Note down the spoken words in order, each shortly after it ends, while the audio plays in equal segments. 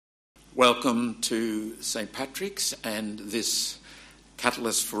Welcome to St. Patrick's and this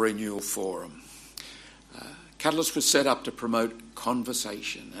Catalyst for Renewal Forum. Catalyst was set up to promote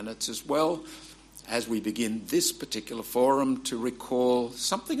conversation, and it's as well as we begin this particular forum to recall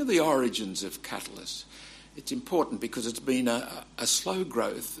something of the origins of Catalyst. It's important because it's been a slow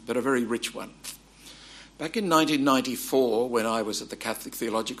growth, but a very rich one. Back in 1994, when I was at the Catholic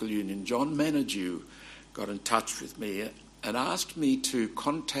Theological Union, John Menadue got in touch with me and asked me to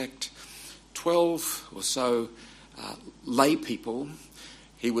contact 12 or so lay people.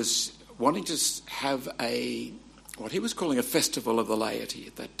 He was wanting to have what he was calling a festival of the laity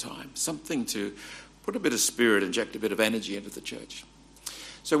at that time, something to put a bit of spirit, inject a bit of energy into the church.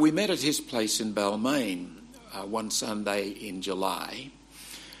 So we met at his place in Balmain one Sunday in July,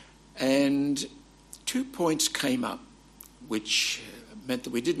 and 2 points came up which meant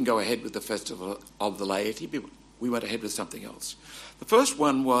that we didn't go ahead with the festival of the laity, but we went ahead with something else. The first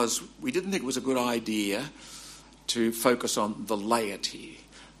one was we didn't think it was a good idea to focus on the laity.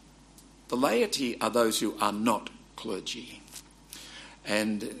 The laity are those who are not clergy.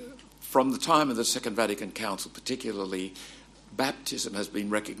 And from the time of the Second Vatican Council particularly, baptism has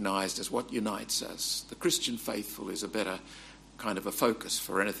been recognised as what unites us. The Christian faithful is a better kind of a focus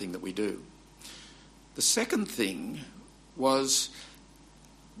for anything that we do. The second thing was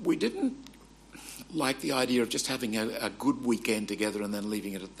we didn't like the idea of just having a good weekend together and then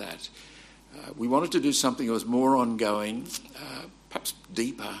leaving it at that. We wanted to do something that was more ongoing, perhaps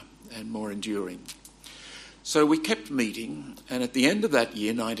deeper and more enduring. So we kept meeting, and at the end of that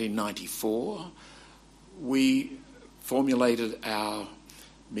year, 1994, we formulated our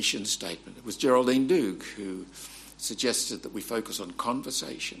mission statement. It was Geraldine Duke who suggested that we focus on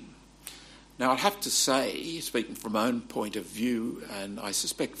conversation. Now, I'd have to say, speaking from my own point of view, and I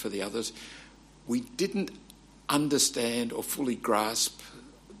suspect for the others, we didn't understand or fully grasp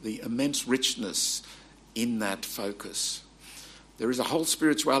the immense richness in that focus. There is a whole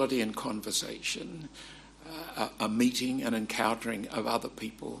spirituality in conversation, a meeting, an encountering of other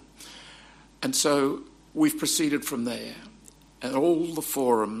people. And so we've proceeded from there. And all the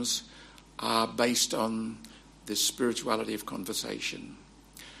forums are based on this spirituality of conversation.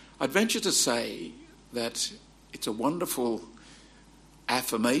 I'd venture to say that it's a wonderful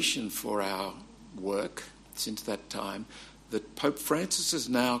affirmation for our work since that time that Pope Francis is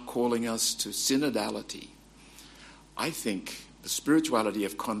now calling us to synodality. I think the spirituality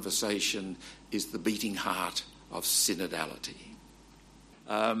of conversation is the beating heart of synodality.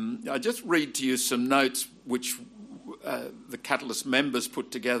 I just read to you some notes which the Catalyst members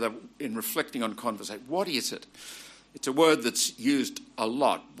put together in reflecting on conversation. What is it? It's a word that's used a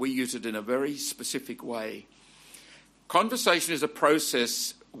lot. We use it in a very specific way. Conversation is a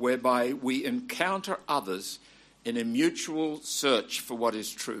process whereby we encounter others in a mutual search for what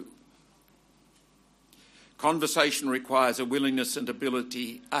is true. Conversation requires a willingness and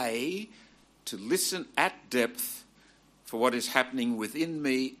ability, A, to listen at depth for what is happening within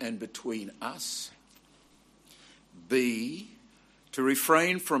me and between us. B, to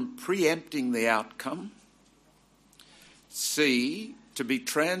refrain from preempting the outcome. C, to be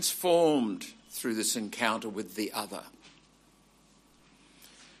transformed through this encounter with the other.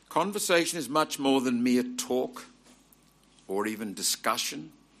 Conversation is much more than mere talk or even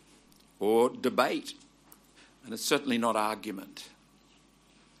discussion or debate, and it's certainly not argument.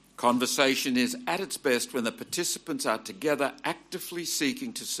 Conversation is at its best when the participants are together actively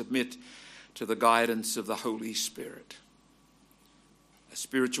seeking to submit to the guidance of the Holy Spirit. A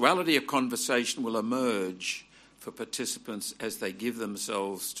spirituality of conversation will emerge for participants as they give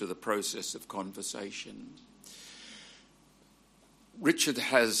themselves to the process of conversation. Richard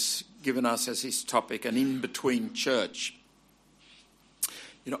has given us as his topic an In-between Church.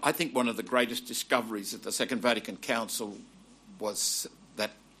 You know, I think one of the greatest discoveries at the Second Vatican Council was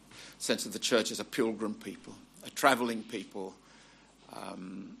that sense of the church as a pilgrim people, a travelling people.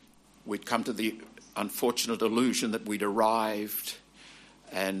 We'd come to the unfortunate illusion that we'd arrived,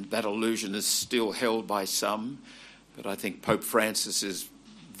 and that illusion is still held by some. But I think Pope Francis is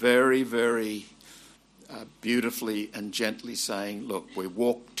very, very beautifully and gently saying, look, we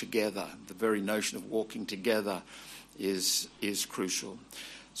walk together. The very notion of walking together is crucial.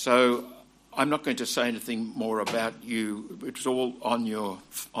 So I'm not going to say anything more about you. It was all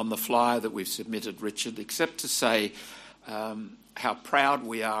on the flyer that we've submitted, Richard, except to say how proud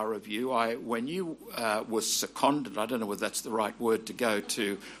we are of you. When you were seconded, I don't know whether that's the right word to go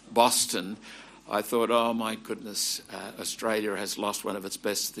to Boston, I thought, oh my goodness, Australia has lost one of its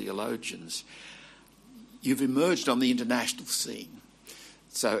best theologians. You've emerged on the international scene.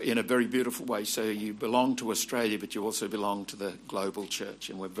 So in a very beautiful way. So you belong to Australia, but you also belong to the global church.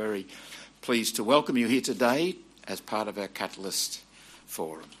 And we're very pleased to welcome you here today as part of our Catalyst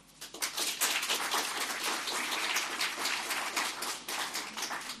Forum.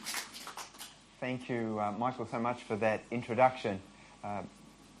 Thank you, Michael, so much for that introduction.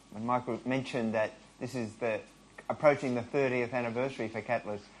 When Michael mentioned that this is approaching the 30th anniversary for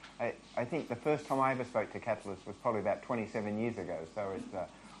Catalyst, I think the first time I ever spoke to Catalyst was probably about 27 years ago. So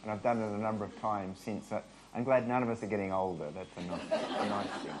and I've done it a number of times since. I'm glad none of us are getting older. That's a nice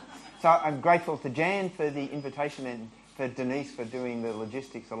thing. So I'm grateful to Jan for the invitation and for Denise for doing the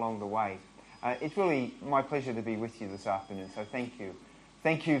logistics along the way. It's really my pleasure to be with you this afternoon. So thank you.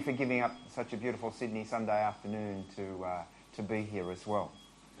 Thank you for giving up such a beautiful Sydney Sunday afternoon to be here as well.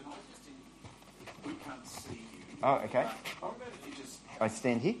 Can I just we can't see you. Oh, okay. I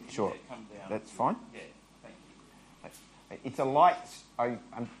stand here? Sure. Yeah, come down. That's fine. Yeah, thank you. It's a light. I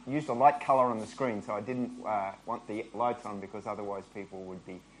used a light colour on the screen, so I didn't want the lights on because otherwise people would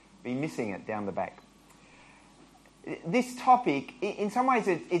be missing it down the back. This topic, in some ways,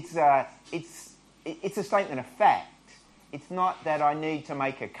 it's a statement of fact. It's not that I need to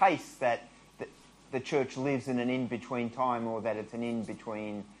make a case that the church lives in an in-between time or that it's an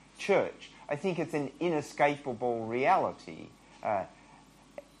in-between church. I think it's an inescapable reality.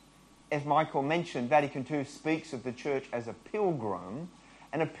 As Michael mentioned, Vatican II speaks of the church as a pilgrim,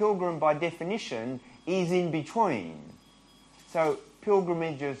 and a pilgrim by definition is in between. So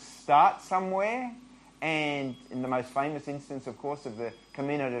pilgrimages start somewhere, and in the most famous instance, of course, of the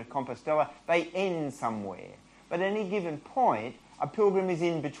Camino de Compostela, they end somewhere. But at any given point, a pilgrim is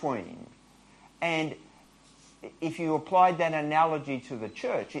in between. And if you applied that analogy to the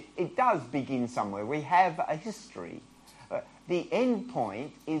church, it does begin somewhere. We have a history. The end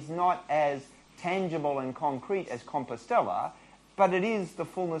point is not as tangible and concrete as Compostela, but it is the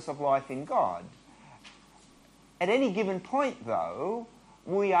fullness of life in God. At any given point, though,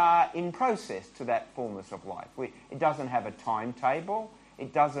 we are in process to that fullness of life. It doesn't have a timetable.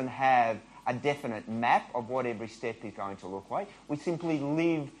 It doesn't have a definite map of what every step is going to look like. We simply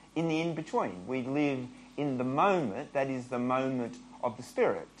live in the in-between. We live in the moment that is the moment of the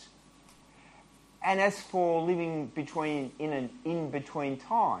Spirit. And as for living in an in-between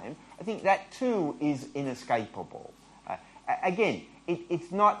time, I think that too is inescapable. Again,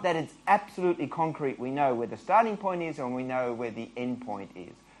 it's not that it's absolutely concrete. We know where the starting point is and we know where the end point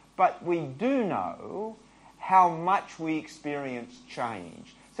is. But we do know how much we experience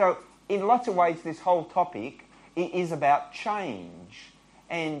change. So in lots of ways, this whole topic is about change.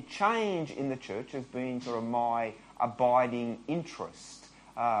 And change in the church has been sort of my abiding interest.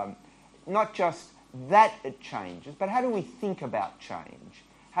 Not just that it changes, but how do we think about change?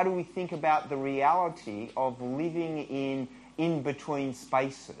 How do we think about the reality of living in between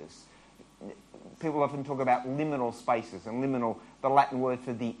spaces? People often talk about liminal spaces, and liminal, the Latin word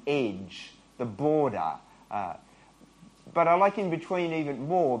for the edge, the border. But I like in between even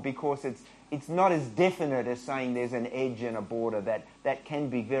more because it's not as definite as saying there's an edge and a border. That can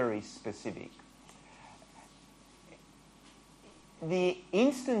be very specific. The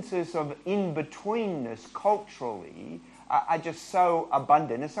instances of in-betweenness culturally are just so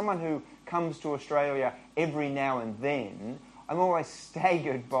abundant. As someone who comes to Australia every now and then, I'm always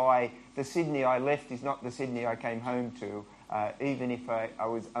staggered by the Sydney I left is not the Sydney I came home to, even if I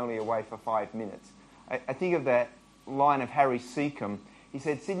was only away for 5 minutes. I think of that line of Harry Seacombe. He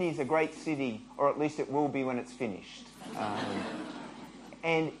said, Sydney is a great city, or at least it will be when it's finished.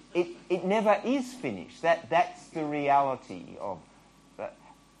 And it never is finished. That's the reality of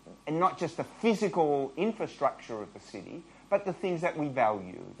and not just the physical infrastructure of the city, but the things that we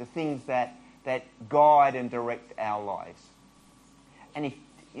value, the things that guide and direct our lives. And if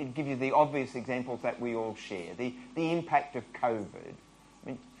it give you the obvious examples that we all share, the impact of COVID. I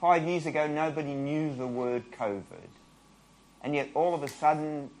mean, 5 years ago, nobody knew the word COVID. And yet, all of a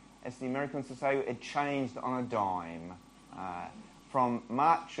sudden, as the Americans would say, it changed on a dime from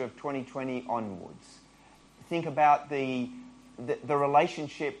March of 2020 onwards. Think about the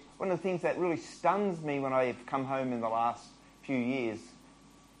relationship. One of the things that really stuns me when I've come home in the last few years,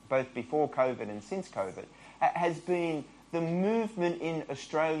 both before COVID and since COVID, has been the movement in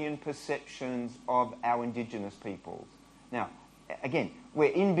Australian perceptions of our Indigenous peoples. Now, again, we're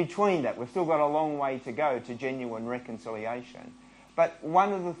in between that. We've still got a long way to go to genuine reconciliation. But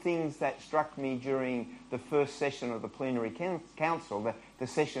one of the things that struck me during the first session of the Plenary Council, the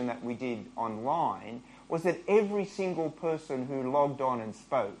session that we did online, was that every single person who logged on and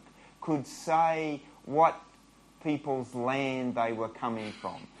spoke could say what people's land they were coming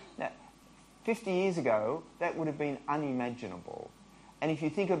from. Now, 50 years ago, that would have been unimaginable. And if you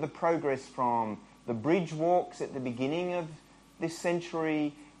think of the progress from the bridge walks at the beginning of this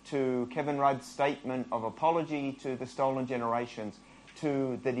century to Kevin Rudd's statement of apology to the stolen generations,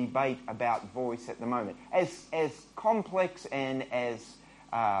 to the debate about voice at the moment. As complex and as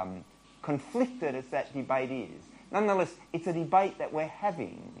conflicted as that debate is, nonetheless, it's a debate that we're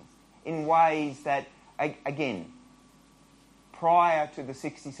having in ways that, again, prior to the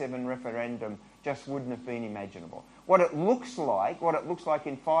 67 referendum, just wouldn't have been imaginable. What it looks like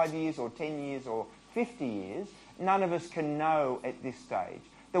in 5 years or 10 years or 50 years, none of us can know at this stage.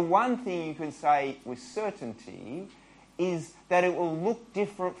 The one thing you can say with certainty is that it will look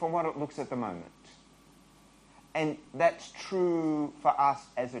different from what it looks at the moment. And that's true for us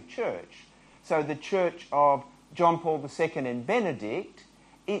as a church. So the church of John Paul II and Benedict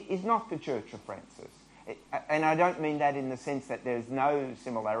is not the church of Francis. And I don't mean that in the sense that there's no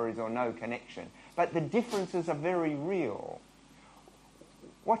similarities or no connection, but the differences are very real.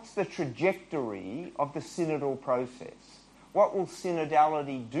 What's the trajectory of the synodal process? What will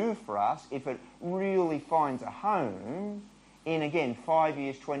synodality do for us if it really finds a home in, again, 5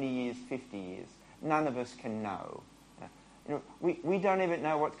 years, 20 years, 50 years? None of us can know. We don't even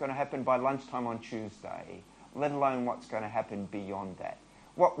know what's going to happen by lunchtime on Tuesday, let alone what's going to happen beyond that.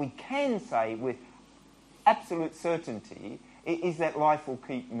 What we can say with absolute certainty is that life will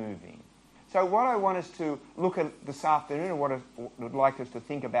keep moving. So what I want us to look at this afternoon, and what I would like us to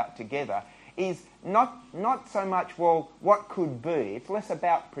think about together, is not so much, well, what could be. It's less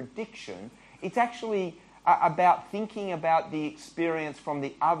about prediction. It's actually about thinking about the experience from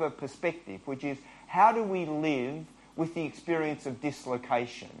the other perspective, which is how do we live with the experience of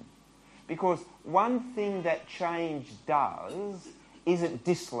dislocation? Because one thing that change does is it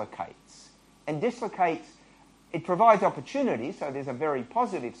dislocates. And dislocates, it provides opportunity, so there's a very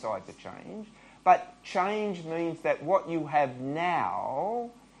positive side to change, but change means that what you have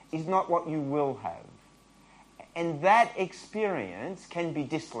now is not what you will have. And that experience can be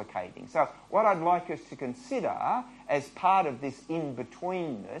dislocating. So what I'd like us to consider as part of this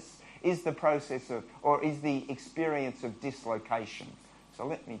in-betweenness is the process of, or is the experience of dislocation. So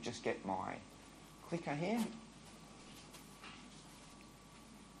let me just get my clicker here.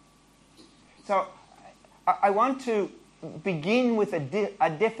 So I want to begin with a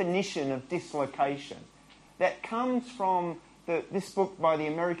definition of dislocation that comes from this book by the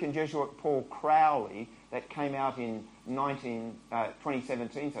American Jesuit Paul Crowley that came out in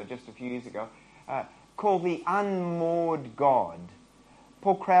 2017, so just a few years ago, called The Unmoored God.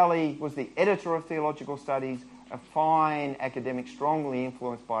 Paul Crowley was the editor of Theological Studies, a fine academic, strongly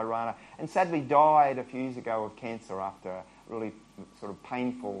influenced by Rana, and sadly died a few years ago of cancer after a really sort of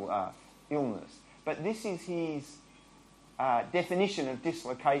painful illness. But this is his definition of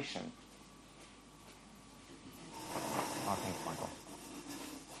dislocation. Oh, thanks, Michael.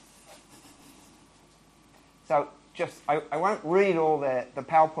 So I won't read all the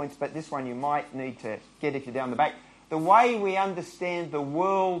PowerPoints, but this one you might need to get if you're down the back. The way we understand the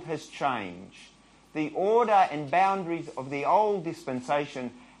world has changed. The order and boundaries of the old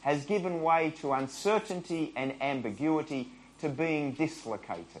dispensation has given way to uncertainty and ambiguity, to being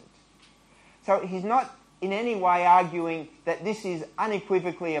dislocated. So he's not in any way arguing that this is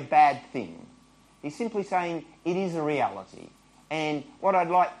unequivocally a bad thing. He's simply saying it is a reality. And what I'd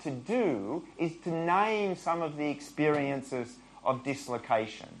like to do is to name some of the experiences of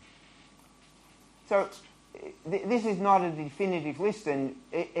dislocation. So this is not a definitive list, and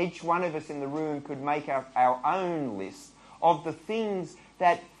each one of us in the room could make our own list of the things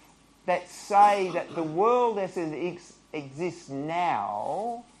that say that the world as it exists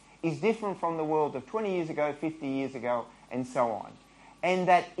now is different from the world of 20 years ago, 50 years ago, and so on. And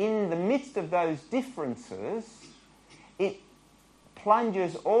that in the midst of those differences, it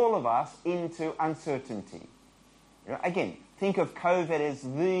plunges all of us into uncertainty. Again, think of COVID as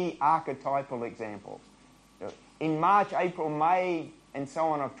the archetypal example. In March, April, May, and so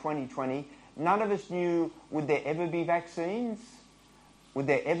on of 2020, none of us knew, would there ever be vaccines? Would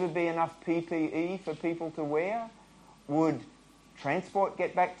there ever be enough PPE for people to wear? Would transport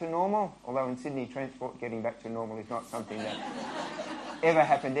get back to normal? Although in Sydney, transport getting back to normal is not something that ever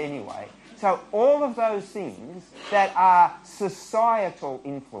happened anyway. So all of those things that are societal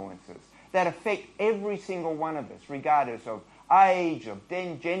influences that affect every single one of us, regardless of age, of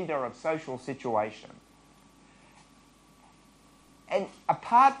gender, of social situation. And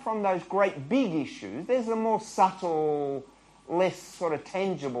apart from those great big issues, there's the more subtle, less sort of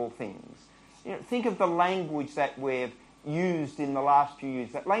tangible things. Think of the language that we've used in the last few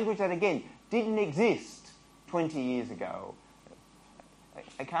years. That language that, again, didn't exist 20 years ago.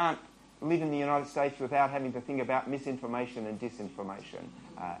 I can't live in the United States without having to think about misinformation and disinformation.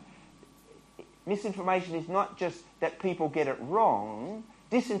 Misinformation is not just that people get it wrong.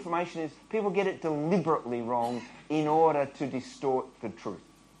 Disinformation is people get it deliberately wrong in order to distort the truth.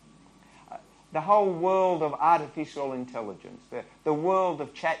 The whole world of artificial intelligence, the world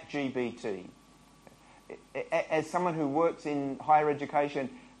of ChatGPT. As someone who works in higher education,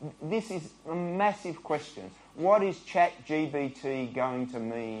 this is a massive question. What is ChatGPT going to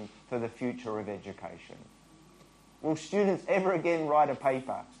mean for the future of education? Will students ever again write a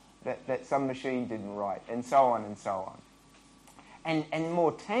paper that some machine didn't write? And so on and so on. And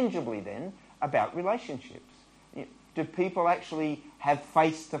more tangibly then, about relationships. Do people actually have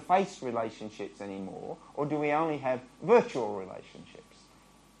face-to-face relationships anymore, or do we only have virtual relationships?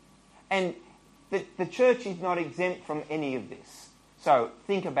 And the church is not exempt from any of this. So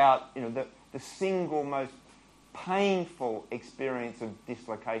think about the single most painful experience of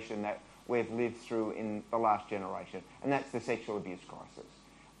dislocation that we've lived through in the last generation, and that's the sexual abuse crisis,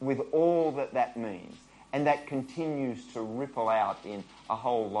 with all that means. And that continues to ripple out in a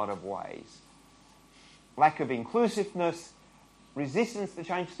whole lot of ways. Lack of inclusiveness, resistance to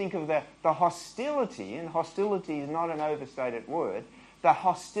change. Think of the hostility, and hostility is not an overstated word, the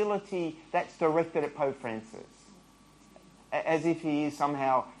hostility that's directed at Pope Francis, as if he is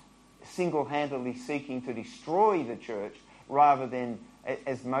somehow single-handedly seeking to destroy the church rather than,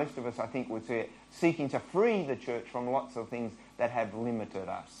 as most of us I think would say, seeking to free the church from lots of things that have limited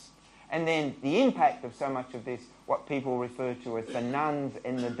us. And then the impact of so much of this, what people refer to as the nuns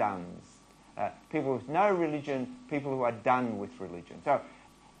and the duns. People with no religion, people who are done with religion. So,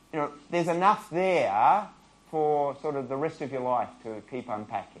 there's enough there for sort of the rest of your life to keep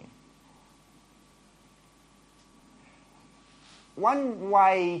unpacking. One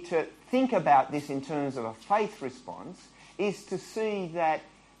way to think about this in terms of a faith response is to see that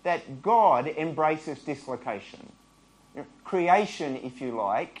God embraces dislocation. Creation, if you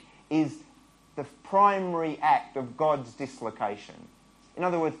like, is the primary act of God's dislocation. In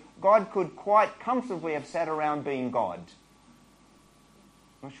other words, God could quite comfortably have sat around being God.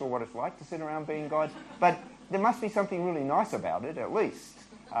 I'm not sure what it's like to sit around being God, but there must be something really nice about it, at least.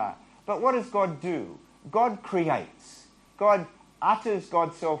 But what does God do? God creates. God utters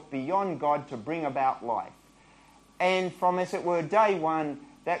God's self beyond God to bring about life. And from, as it were, day one,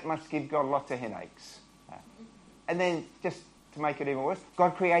 that must give God lots of headaches. And then, just to make it even worse,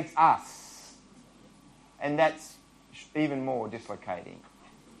 God creates us. And that's even more dislocating.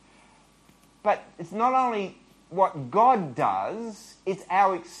 But it's not only what God does, it's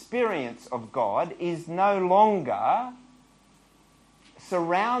our experience of God is no longer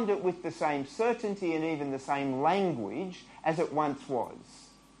surrounded with the same certainty and even the same language as it once was.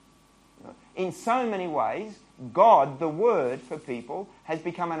 In so many ways, God, the word for people, has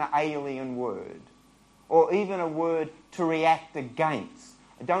become an alien word, or even a word to react against.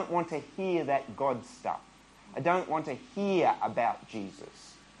 I don't want to hear that God stuff. I don't want to hear about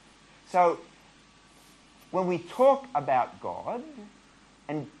Jesus. So, when we talk about God,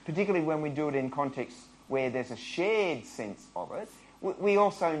 and particularly when we do it in contexts where there's a shared sense of it, we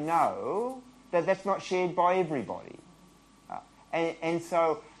also know that that's not shared by everybody. And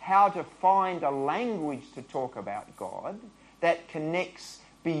so how to find a language to talk about God that connects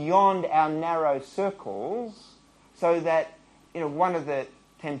beyond our narrow circles, so that one of the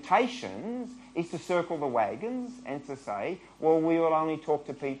temptations is to circle the wagons and to say, well, we will only talk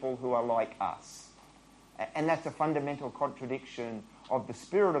to people who are like us. And that's a fundamental contradiction of the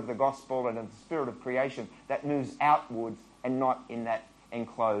spirit of the gospel and of the spirit of creation that moves outwards and not in that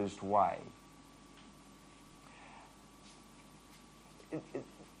enclosed way.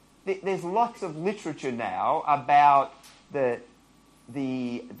 There's lots of literature now about the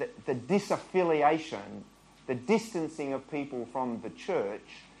disaffiliation, the distancing of people from the church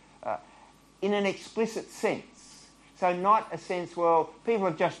in an explicit sense. So not a sense, well, people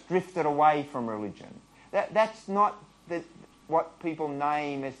have just drifted away from religion. That's not what people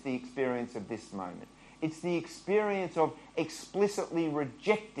name as the experience of this moment. It's the experience of explicitly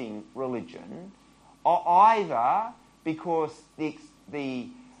rejecting religion, or either because the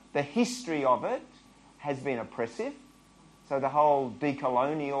history of it has been oppressive, so the whole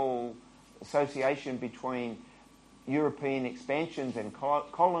decolonial association between European expansions and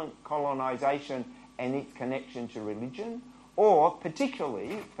colonisation and its connection to religion, or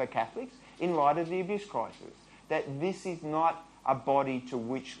particularly for Catholics, in light of the abuse crisis, that this is not a body to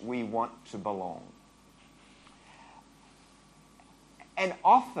which we want to belong. And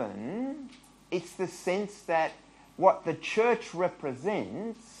often it's the sense that what the church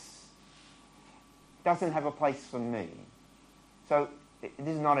represents doesn't have a place for me. So this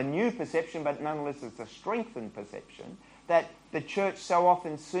is not a new perception, but nonetheless it's a strengthened perception, that the church so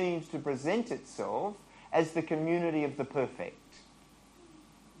often seems to present itself as the community of the perfect.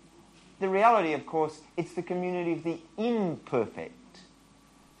 The reality, of course, it's the community of the imperfect.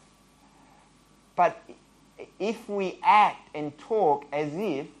 But if we act and talk as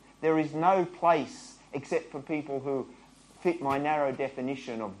if there is no place except for people who fit my narrow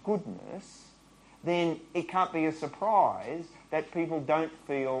definition of goodness, then it can't be a surprise that people don't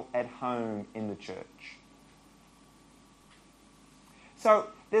feel at home in the church. So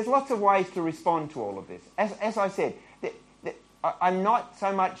there's lots of ways to respond to all of this. As I said, I'm not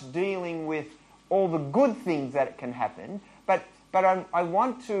so much dealing with all the good things that can happen, but I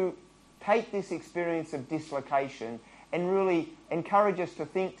want to take this experience of dislocation and really encourage us to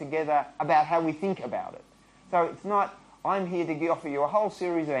think together about how we think about it. So it's not, I'm here to offer you a whole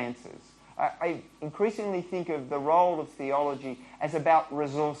series of answers. I increasingly think of the role of theology as about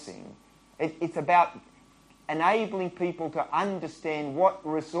resourcing. It's about enabling people to understand what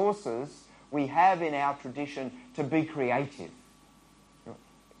resources we have in our tradition to be creative.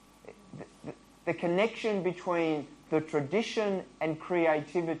 The connection between the tradition and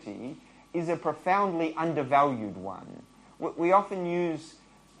creativity is a profoundly undervalued one. We often use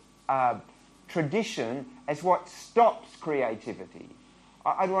tradition as what stops creativity.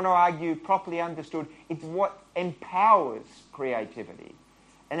 I'd want to argue, properly understood, it's what empowers creativity.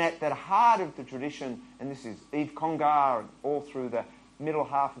 And at the heart of the tradition, and this is Yves Congar all through the middle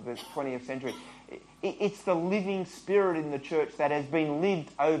half of the 20th century, it's the living spirit in the church that has been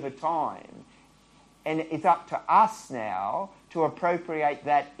lived over time. And it's up to us now to appropriate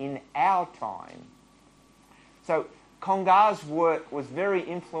that in our time. So Congar's work was very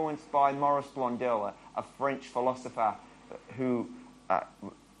influenced by Maurice Blondel, a French philosopher who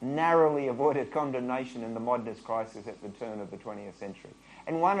narrowly avoided condemnation in the modernist crisis at the turn of the 20th century.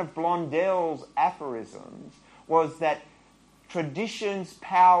 And one of Blondel's aphorisms was that tradition's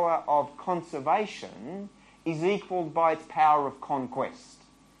power of conservation is equalled by its power of conquest.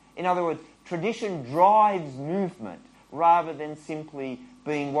 In other words, tradition drives movement rather than simply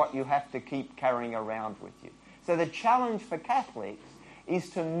being what you have to keep carrying around with you. So the challenge for Catholics is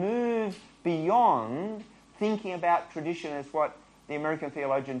to move beyond thinking about tradition as what the American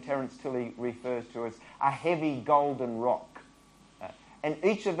theologian Terence Tilley refers to as a heavy golden rock. And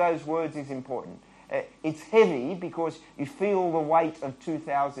each of those words is important. It's heavy because you feel the weight of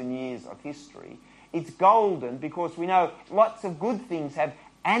 2,000 years of history. It's golden because we know lots of good things have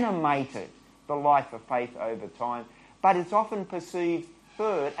animated the life of faith over time, but it's often perceived,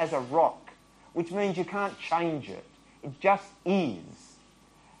 third, as a rock, which means you can't change it. It just is.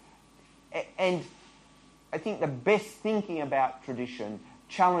 And I think the best thinking about tradition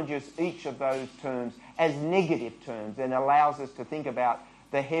challenges each of those terms as negative terms and allows us to think about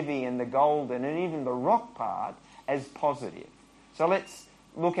the heavy and the golden and even the rock part as positive. So let's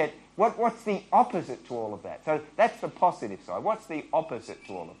look at what's the opposite to all of that. So that's the positive side. What's the opposite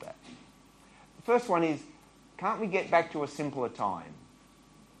to all of that? The first one is, can't we get back to a simpler time?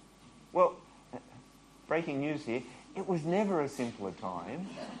 Well, breaking news here, it was never a simpler time.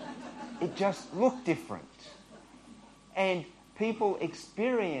 It just looked different. And people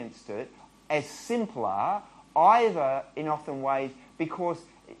experienced it as simpler, either in often ways because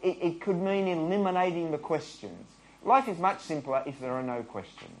it could mean eliminating the questions. Life is much simpler if there are no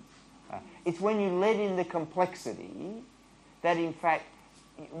questions. It's when you let in the complexity that, in fact,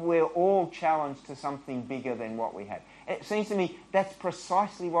 we're all challenged to something bigger than what we have. It seems to me that's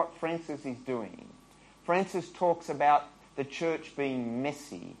precisely what Francis is doing. Francis talks about the church being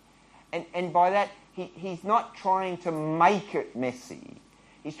messy. And by that, he's not trying to make it messy.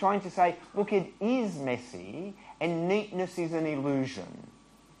 He's trying to say, look, it is messy, and neatness is an illusion.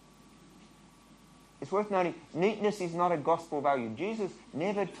 It's worth noting, neatness is not a gospel value. Jesus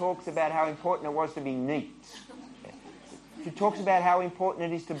never talks about how important it was to be neat. He talks about how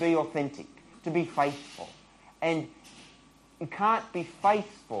important it is to be authentic, to be faithful. And you can't be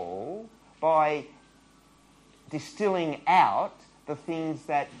faithful by distilling out the things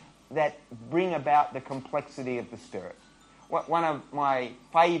that bring about the complexity of the Spirit. One of my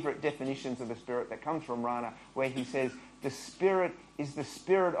favourite definitions of the Spirit that comes from Rana, where he says, the Spirit is the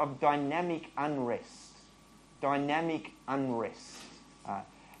spirit of dynamic unrest. Dynamic unrest.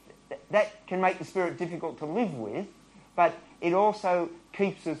 That can make the Spirit difficult to live with, but it also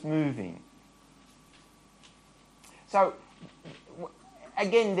keeps us moving. So,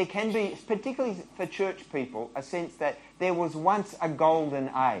 again, there can be, particularly for church people, a sense that there was once a golden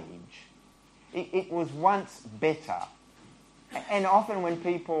age. It was once better. And often when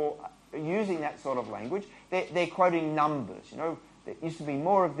people are using that sort of language, they're quoting numbers. You know, there used to be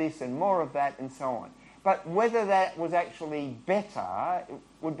more of this and more of that and so on. But whether that was actually better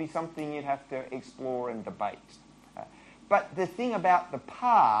would be something you'd have to explore and debate. But the thing about the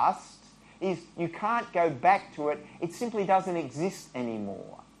past is you can't go back to it. It simply doesn't exist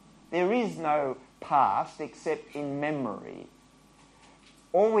anymore. There is no past except in memory.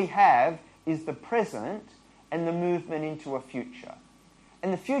 All we have is the present and the movement into a future.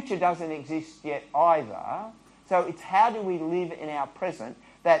 And the future doesn't exist yet either. So it's how do we live in our present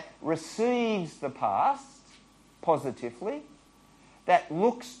that receives the past positively, that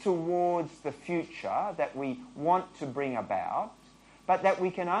looks towards the future that we want to bring about, but that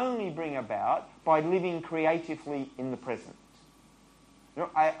we can only bring about by living creatively in the present. You know,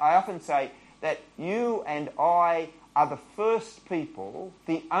 I often say that you and I are the first people,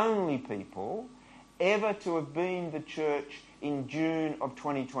 the only people, ever to have been the church in June of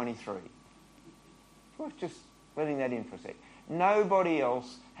 2023. Worth just letting that in for a sec. Nobody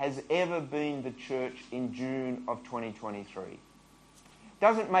else has ever been the church in June of 2023.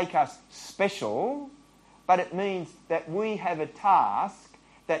 Doesn't make us special, but it means that we have a task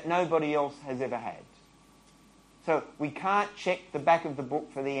that nobody else has ever had. So we can't check the back of the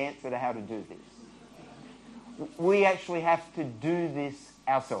book for the answer to how to do this. We actually have to do this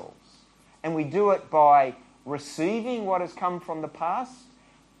ourselves. And we do it by receiving what has come from the past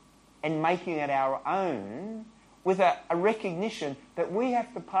and making it our own, with a recognition that we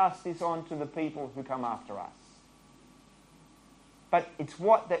have to pass this on to the people who come after us. But it's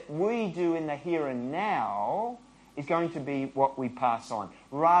what that we do in the here and now is going to be what we pass on,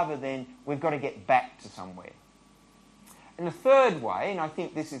 rather than we've got to get back to somewhere. And the third way, and I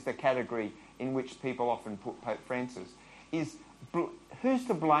think this is the category in which people often put Pope Francis, is who's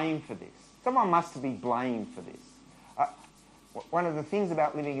to blame for this? Someone must be blamed for this. One of the things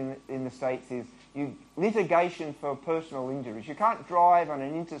about living in the States is litigation for personal injuries. You can't drive on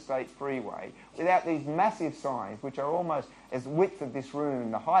an interstate freeway without these massive signs, which are almost as width of this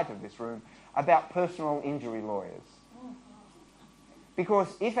room, the height of this room, about personal injury lawyers. Because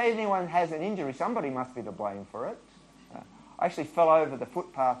if anyone has an injury, somebody must be to blame for it. I actually fell over the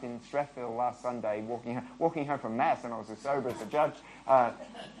footpath in Strathfield last Sunday walking home from Mass, and I was as sober as a judge. I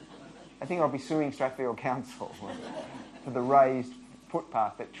think I'll be suing Strathfield Council for the raised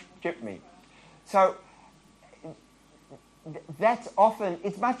footpath that tripped me. So that's often,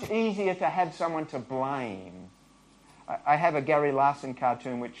 it's much easier to have someone to blame. I have a Gary Larson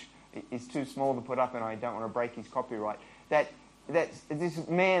cartoon which is too small to put up, and I don't want to break his copyright. That's this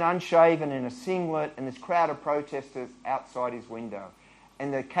man unshaven in a singlet and this crowd of protesters outside his window.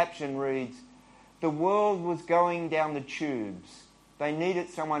 And the caption reads, "The world was going down the tubes. They needed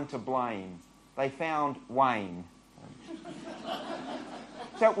someone to blame. They found Wayne."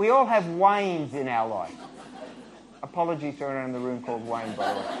 So we all have Waynes in our life. Apologies to everyone in the room called Wayne,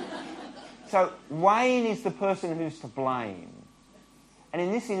 by the way. So Wayne is the person who's to blame. And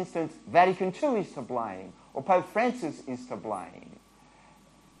in this instance, Vatican II is to blame, or Pope Francis is to blame.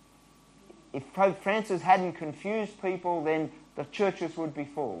 If Pope Francis hadn't confused people, then the churches would be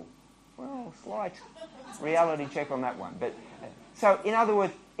full. Well, slight reality check on that one. But so, in other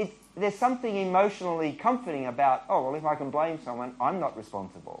words, there's something emotionally comforting about, oh, well, if I can blame someone, I'm not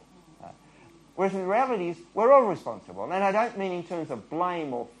responsible. Whereas the reality is, we're all responsible. And I don't mean in terms of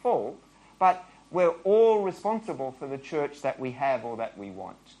blame or fault, but we're all responsible for the church that we have or that we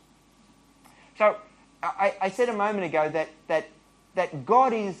want. So, I said a moment ago that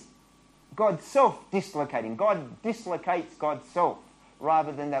God is God's self-dislocating. God dislocates God's self,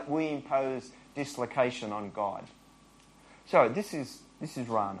 rather than that we impose dislocation on God. So, this is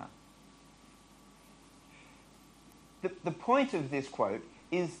Rana. The point of this quote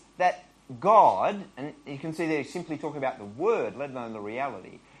is that God, and you can see there he's simply talking about the word, let alone the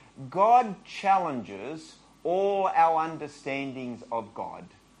reality, God challenges all our understandings of God.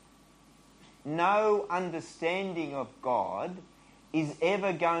 No understanding of God is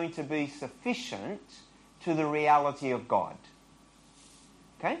ever going to be sufficient to the reality of God.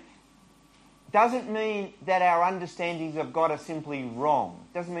 Okay? Doesn't mean that our understandings of God are simply wrong.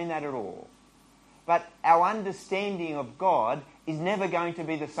 Doesn't mean that at all. But our understanding of God is never going to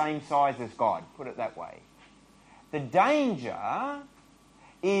be the same size as God, put it that way. The danger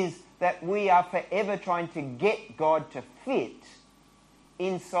is that we are forever trying to get God to fit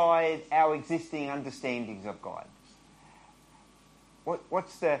inside our existing understandings of God.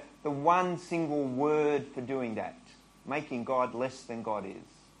 What's the one single word for doing that? Making God less than God is.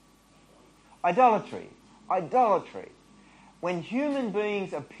 Idolatry. Idolatry. When human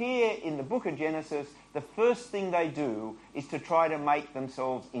beings appear in the book of Genesis, the first thing they do is to try to make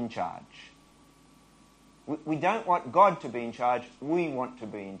themselves in charge. We don't want God to be in charge, we want to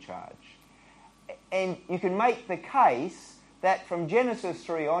be in charge. And you can make the case that from Genesis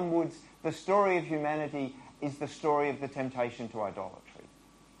 3 onwards, the story of humanity is the story of the temptation to idolatry.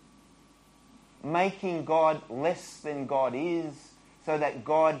 Making God less than God is, so that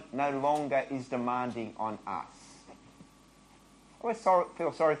God no longer is demanding on us. I always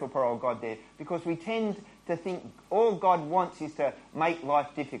feel sorry for poor old God there, because we tend to think all God wants is to make life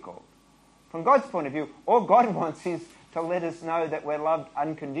difficult. From God's point of view, all God wants is to let us know that we're loved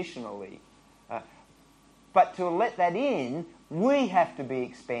unconditionally. But to let that in, we have to be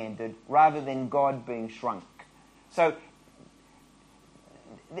expanded rather than God being shrunk. So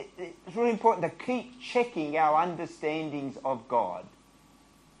it's really important to keep checking our understandings of God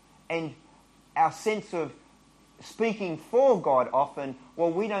and our sense of speaking for God often.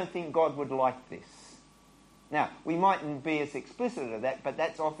 Well, we don't think God would like this. Now, we mightn't be as explicit as that, but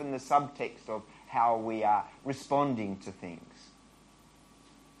that's often the subtext of how we are responding to things.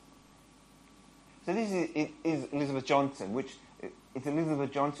 So this is Elizabeth Johnson, which it's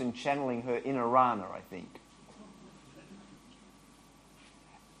Elizabeth Johnson channeling her inner Rana, I think.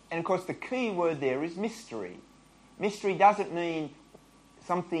 And of course the key word there is mystery. Mystery doesn't mean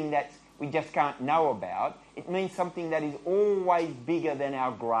something that we just can't know about. It means something that is always bigger than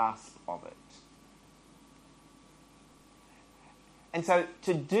our grasp of it. And so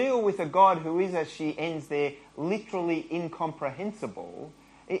to deal with a God who is, as she ends there, literally incomprehensible,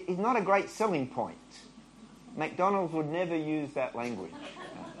 is not a great selling point. McDonald's would never use that language.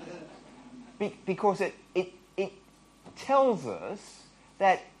 Because it tells us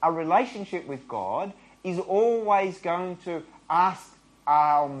that a relationship with God is always going to ask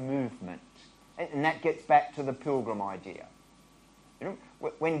our movement. And that gets back to the pilgrim idea. You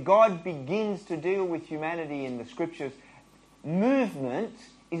know, when God begins to deal with humanity in the scriptures, movement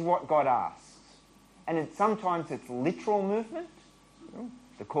is what God asks. And sometimes it's literal movement, you know,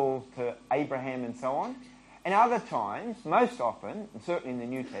 the calls to Abraham and so on. And other times, most often, and certainly in the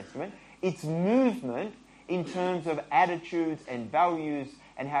New Testament, it's movement in terms of attitudes and values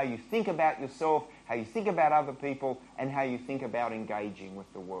and how you think about yourself, how you think about other people, and how you think about engaging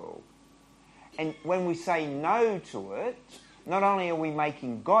with the world. And when we say no to it, not only are we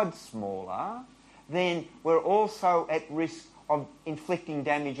making God smaller, then we're also at risk of inflicting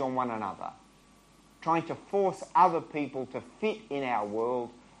damage on one another, trying to force other people to fit in our world,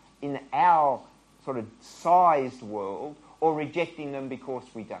 in our sort of sized world, or rejecting them because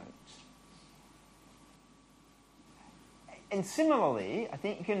we don't. And similarly, I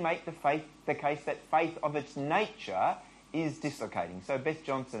think you can make the case that faith of its nature is dislocating. So Beth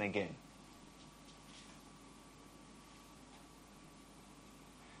Johnson again.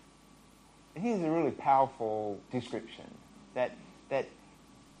 Here's a really powerful description, that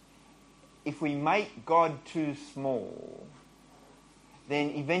if we make God too small,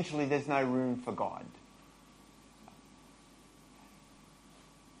 then eventually there's no room for God.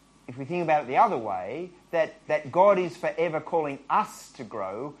 If we think about it the other way, that God is forever calling us to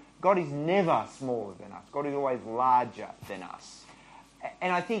grow, God is never smaller than us. God is always larger than us.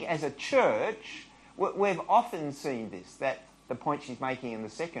 And I think as a church, we've often seen this, that the point she's making in the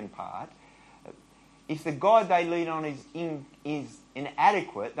second part, if the God they lead on is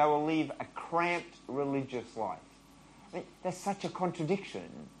inadequate, they will live a cramped religious life. I mean, that's such a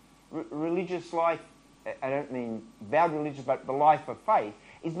contradiction. Religious life, I don't mean vowed religious, but the life of faith,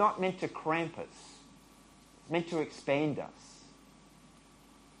 is not meant to cramp us. It's meant to expand us.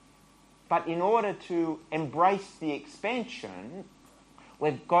 But in order to embrace the expansion,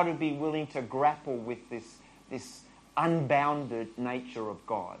 we've got to be willing to grapple with this unbounded nature of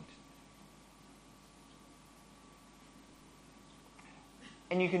God.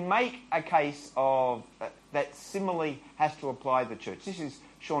 And you can make a case of that similarly has to apply to the church. This is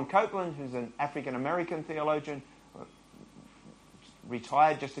Sean Copeland, who's an African-American theologian,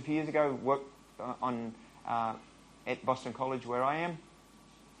 retired just a few years ago, worked at Boston College where I am.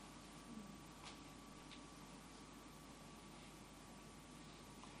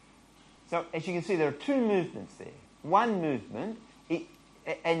 So as you can see, there are two movements there. One movement,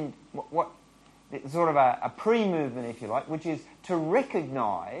 sort of a pre-movement, if you like, which is to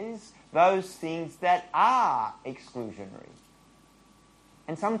recognise those things that are exclusionary.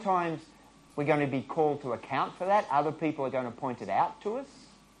 And sometimes we're going to be called to account for that. Other people are going to point it out to us.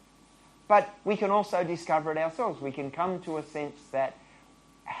 But we can also discover it ourselves. We can come to a sense that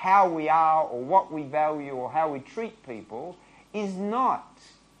how we are or what we value or how we treat people is not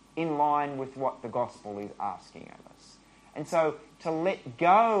in line with what the gospel is asking of us. And so to let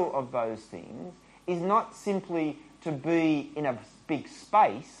go of those things is not simply to be in a big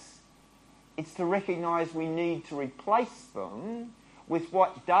space. It's to recognise we need to replace them with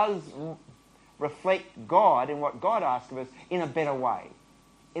what does reflect God and what God asks of us in a better way,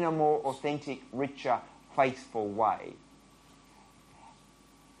 in a more authentic, richer, faithful way.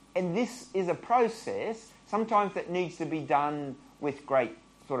 And this is a process sometimes that needs to be done with great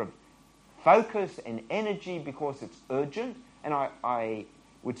sort of focus and energy because it's urgent. And I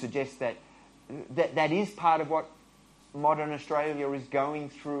would suggest that is part of what modern Australia is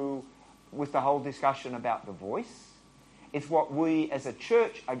going through with the whole discussion about the voice. It's what we as a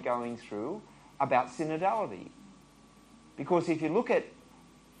church are going through about synodality. Because if you look at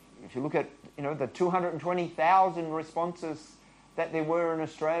the 220,000 responses that there were in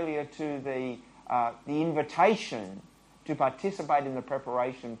Australia to the invitation to participate in the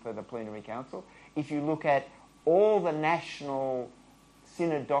preparation for the plenary council, if you look at all the national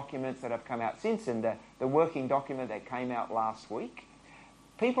synod documents that have come out since and the working document that came out last week,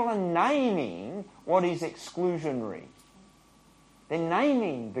 people are naming what is exclusionary. They're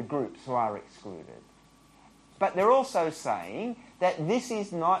naming the groups who are excluded. But they're also saying that this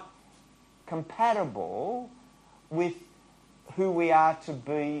is not compatible with who we are to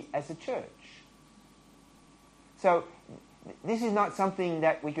be as a church. So this is not something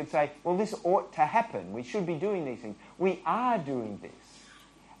that we could say, well, this ought to happen. We should be doing these things. We are doing this.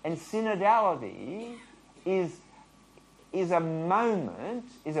 And synodality is a moment,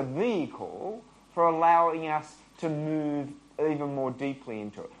 is a vehicle for allowing us to move even more deeply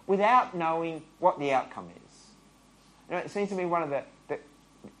into it without knowing what the outcome is. It seems to me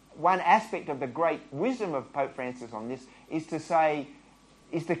one aspect of the great wisdom of Pope Francis on this is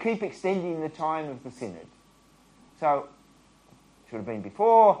to keep extending the time of the synod. So it should have been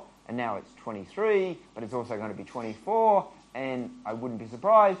before, and now it's 23, but it's also going to be 24, and I wouldn't be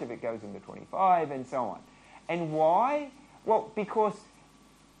surprised if it goes into 25, and so on. And why? Well, because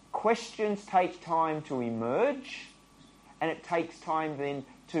questions take time to emerge, and it takes time then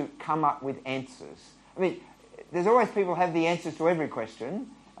to come up with answers. I mean, there's always people who have the answers to every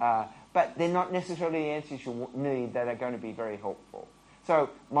question, but they're not necessarily the answers you need that are going to be very helpful. So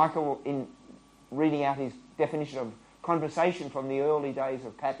Michael, in reading out his definition of conversation from the early days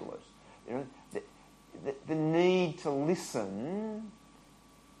of Catalyst, the need to listen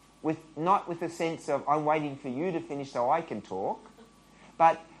not with a sense of I'm waiting for you to finish so I can talk,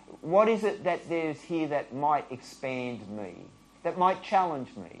 but what is it that there's here that might expand me, that might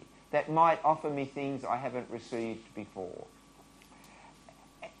challenge me, that might offer me things I haven't received before?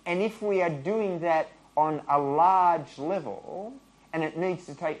 And if we are doing that on a large level, and it needs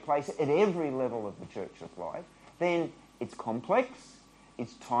to take place at every level of the church's life, then it's complex,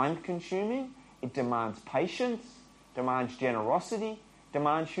 it's time-consuming, it demands patience, demands generosity,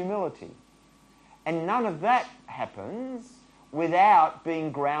 demands humility. And none of that happens without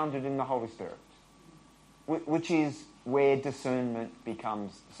being grounded in the Holy Spirit, which is where discernment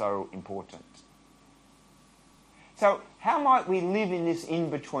becomes so important. So how might we live in this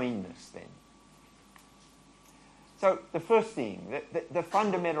in-betweenness then? So the first thing, the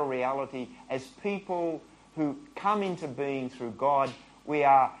fundamental reality, as people who come into being through God, we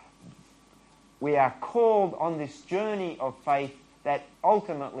are called on this journey of faith that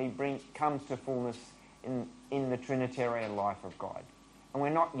ultimately comes to fullness in the Trinitarian life of God. And we're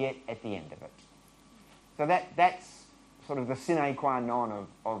not yet at the end of it. So that's sort of the sine qua non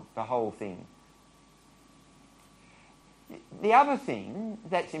of the whole thing. The other thing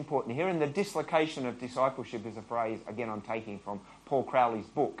that's important here, and the dislocation of discipleship is a phrase, again, I'm taking from Paul Crowley's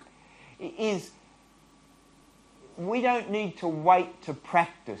book, is we don't need to wait to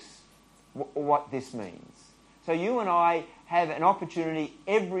practice what this means. So you and I have an opportunity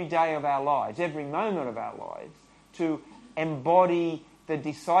every day of our lives, every moment of our lives, to embody the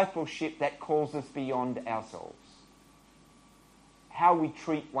discipleship that calls us beyond ourselves. How we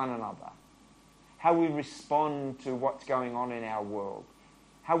treat one another. How we respond to what's going on in our world.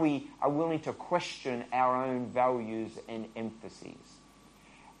 How we are willing to question our own values and emphases.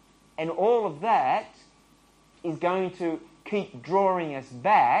 And all of that is going to keep drawing us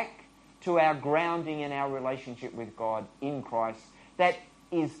back to our grounding in our relationship with God in Christ that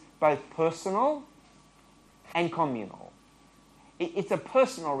is both personal and communal. It's a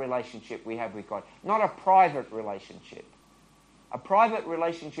personal relationship we have with God, not a private relationship. A private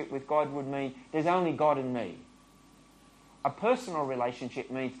relationship with God would mean there's only God and me. A personal relationship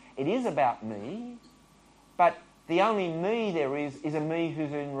means it is about me, but the only me there is a me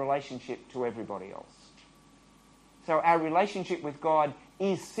who's in relationship to everybody else. So our relationship with God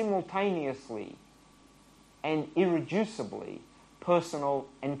is simultaneously and irreducibly personal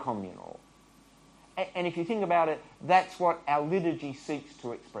and communal. And if you think about it, that's what our liturgy seeks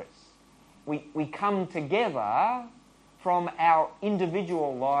to express. we come together from our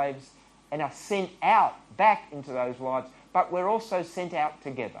individual lives and are sent out back into those lives, but we're also sent out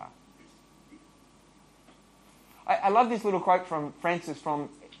together. I love this little quote from Francis from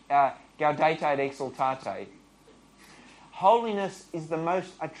Gaudete et Exsultate. Holiness is the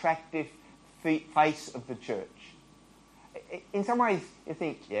most attractive face of the church. In some ways, you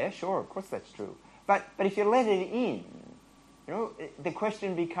think, yeah, sure, of course that's true. But if you let it in, the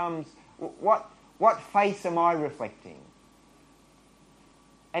question becomes, what face am I reflecting?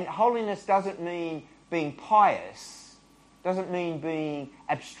 And holiness doesn't mean being pious, doesn't mean being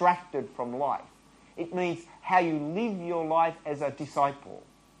abstracted from life. It means how you live your life as a disciple,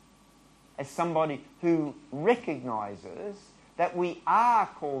 as somebody who recognises that we are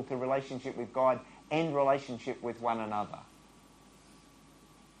called to relationship with God and relationship with one another.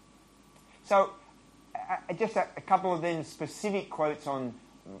 So, just a couple of then specific quotes on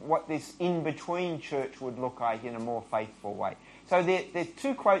what this in-between church would look like in a more faithful way. So there's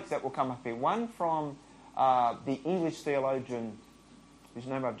two quotes that will come up here. One from the English theologian, whose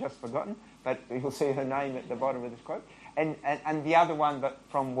name I've just forgotten, but you'll see her name at the bottom of this quote, and the other one but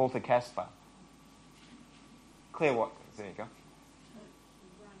from Walter Casper. Claire Watkins, there you go.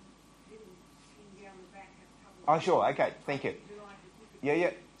 Oh, sure, okay, thank you.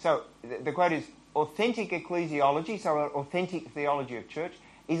 Yeah. So the quote is, authentic ecclesiology, so an authentic theology of church,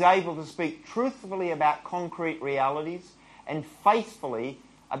 is able to speak truthfully about concrete realities and faithfully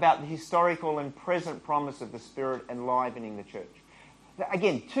about the historical and present promise of the Spirit enlivening the church.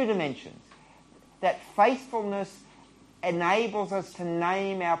 Again, two dimensions. That faithfulness enables us to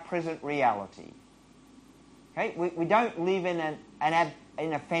name our present reality. Okay? We don't live in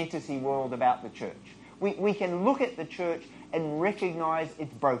a fantasy world about the church. We can look at the church and recognise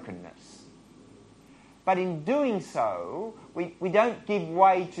its brokenness. But in doing so, we don't give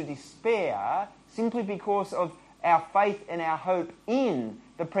way to despair simply because of our faith and our hope in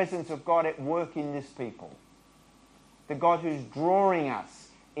the presence of God at work in this people. The God who's drawing us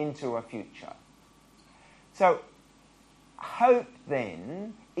into a future. So, hope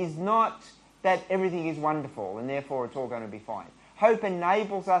then is not that everything is wonderful and therefore it's all going to be fine. Hope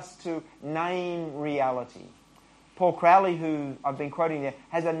enables us to name reality. Paul Crowley, who I've been quoting there,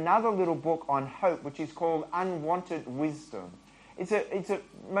 has another little book on hope which is called Unwanted Wisdom. It's a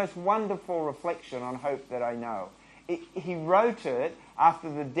most wonderful reflection on hope that I know. He wrote it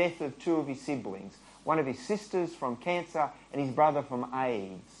after the death of two of his siblings, one of his sisters from cancer and his brother from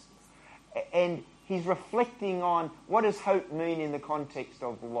AIDS. And he's reflecting on what does hope mean in the context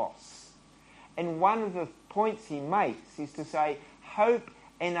of loss. And one of the points he makes is to say hope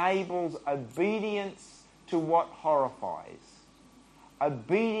enables obedience to what horrifies.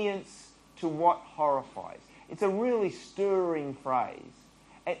 Obedience to what horrifies. It's a really stirring phrase.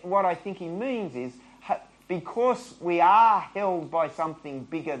 And what I think he means is, because we are held by something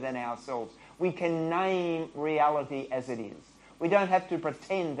bigger than ourselves, we can name reality as it is. We don't have to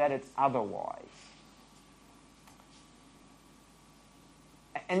pretend that it's otherwise.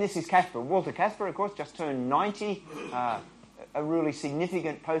 And this is Casper. Walter Casper, of course, just turned 90, a really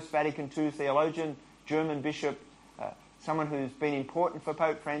significant post-Vatican II theologian, German bishop, someone who's been important for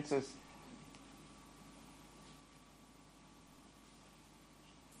Pope Francis.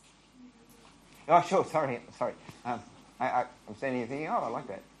 Oh, sure, sorry. I'm standing here thinking, I like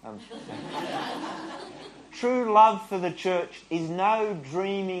that. True love for the church is no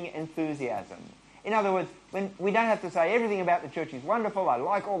dreaming enthusiasm. In other words, when we don't have to say everything about the church is wonderful, I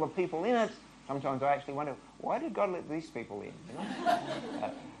like all the people in it. Sometimes I actually wonder, why did God let these people in?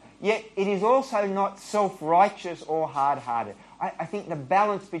 Yet it is also not self-righteous or hard-hearted. I think the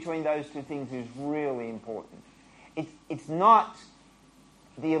balance between those two things is really important. It's not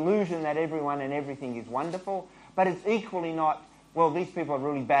the illusion that everyone and everything is wonderful, but it's equally not, well, these people are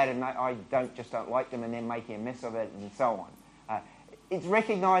really bad and I don't like them, and then making a mess of it and so on. It's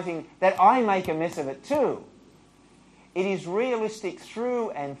recognising that I make a mess of it too. It is realistic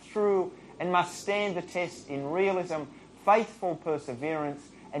through and must stand the test in realism, faithful perseverance,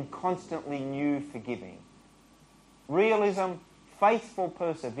 and constantly new forgiving. Realism, faithful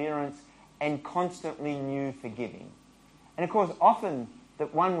perseverance, and constantly new forgiving. And of course, often the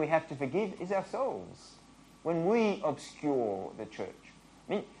one we have to forgive is ourselves when we obscure the church.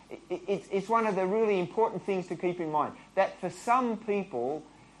 I mean, it's one of the really important things to keep in mind, that for some people,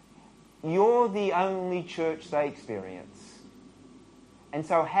 you're the only church they experience. And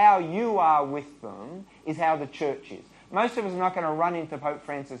so how you are with them is how the church is. Most of us are not going to run into Pope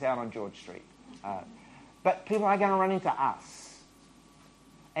Francis out on George Street. But people are going to run into us.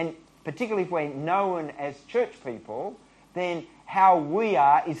 And particularly if we're known as church people, then how we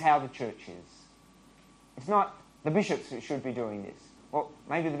are is how the church is. It's not the bishops who should be doing this. Well,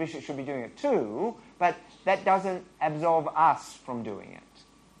 maybe the bishops should be doing it too, but that doesn't absolve us from doing it.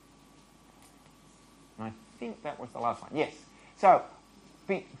 And I think that was the last one. Yes. So,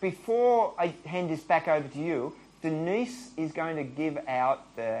 before I hand this back over to you, Denise is going to give out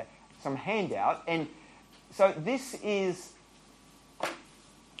some handout. And so this is...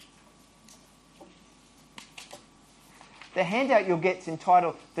 The handout you'll get is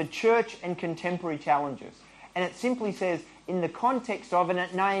entitled The Church and Contemporary Challenges. And it simply says, in the context of, and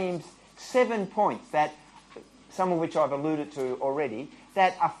it names 7 points, that some of which I've alluded to already,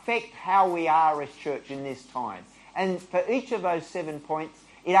 that affect how we are as church in this time. And for each of those 7 points,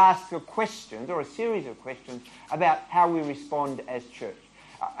 it asks a question, or a series of questions, about how we respond as church.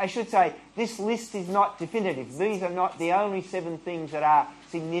 I should say, this list is not definitive. These are not the only 7 things that are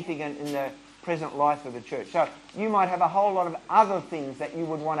significant in the present life of the church. So you might have a whole lot of other things that you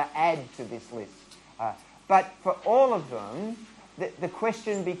would want to add to this list. But for all of them, the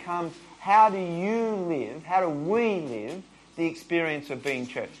question becomes, how do we live the experience of being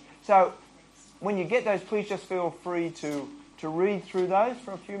church? So when you get those, please just feel free to read through those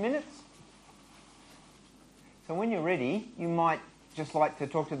for a few minutes. So when you're ready, you might just like to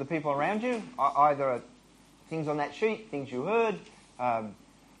talk to the people around you, either things on that sheet, things you heard,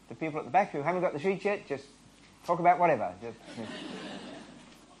 the people at the back who haven't got the sheets yet, just talk about whatever.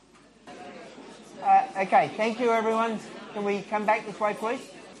 Okay, thank you everyone. Can we come back this way, please?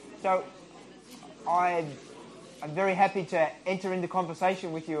 So I'm very happy to enter into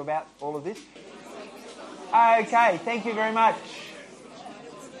conversation with you about all of this. Okay, thank you very much.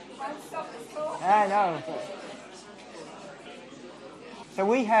 No. So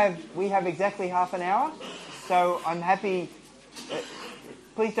we have exactly half an hour. So I'm happy.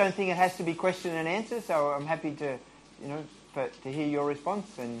 Please don't think it has to be question and answer. So I'm happy to, to hear your response,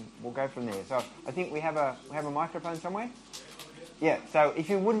 and we'll go from there. So I think we have a microphone somewhere. Yeah. So if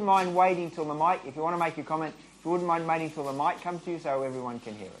you wouldn't mind waiting till the mic, if you want to make your comment, if you wouldn't mind waiting till the mic comes to you, so everyone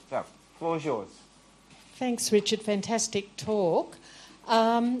can hear it. So, floor's yours. Thanks, Richard. Fantastic talk.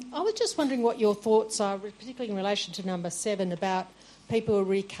 I was just wondering what your thoughts are, particularly in relation to number 7, about people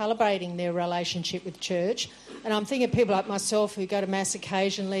recalibrating their relationship with church. And I'm thinking of people like myself who go to Mass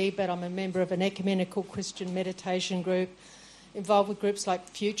occasionally, but I'm a member of an ecumenical Christian meditation group, involved with groups like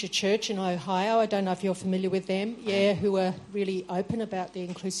Future Church in Ohio. I don't know if you're familiar with them. Yeah, who are really open about the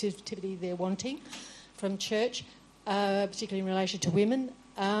inclusivity they're wanting from church, particularly in relation to women.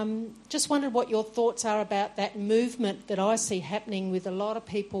 Just wondered what your thoughts are about that movement that I see happening with a lot of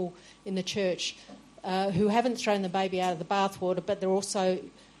people in the church who haven't thrown the baby out of the bathwater, but they're also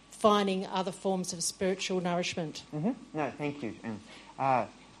finding other forms of spiritual nourishment. Mm-hmm. No, thank you. And I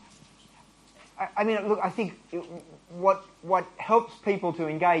mean, look, I think what helps people to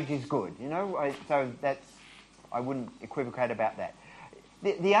engage is good, so I wouldn't equivocate about that.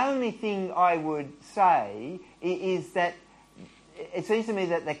 The only thing I would say is that it seems to me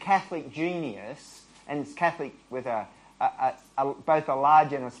that the Catholic genius, and it's Catholic with both a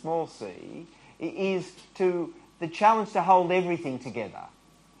large and a small c, is the challenge to hold everything together.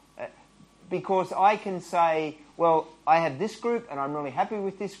 Because I can say, well, I have this group and I'm really happy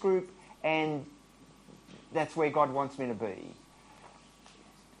with this group, and that's where God wants me to be.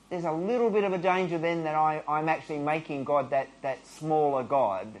 There's a little bit of a danger then that I'm actually making God that smaller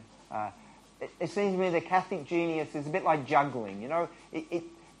God. It seems to me the Catholic genius is a bit like juggling.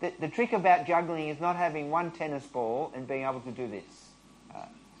 The trick about juggling is not having one tennis ball and being able to do this.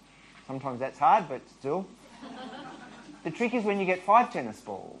 Sometimes that's hard, but still. The trick is when you get 5 tennis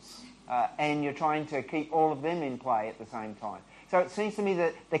balls and you're trying to keep all of them in play at the same time. So it seems to me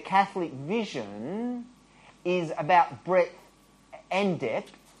that the Catholic vision is about breadth and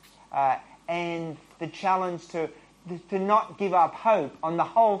depth, and the challenge to not give up hope on the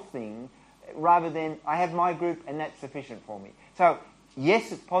whole thing, rather than I have my group and that's sufficient for me. So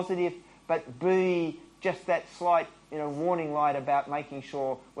yes, it's positive, but be just that slight warning light about making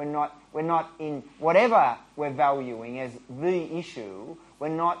sure we're not in whatever we're valuing as the issue, we're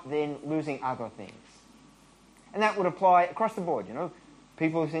not then losing other things. And that would apply across the board.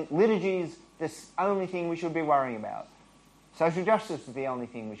 People who think liturgy is the only thing we should be worrying about. Social justice is the only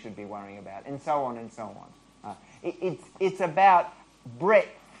thing we should be worrying about, and so on and so on. It's about breadth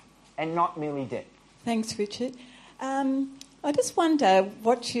and not merely depth. Thanks, Richard. I just wonder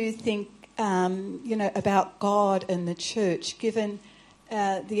what you think, about God and the church, given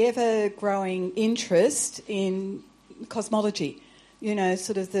the ever-growing interest in cosmology.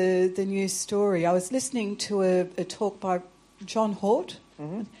 Sort of the new story. I was listening to a talk by John Hort,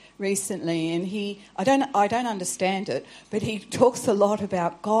 recently, and I don't understand it, but he talks a lot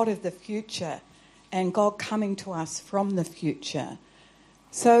about God of the future and God coming to us from the future.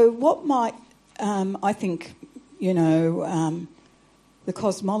 So what might, I think, the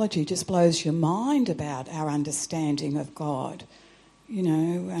cosmology just blows your mind about our understanding of God.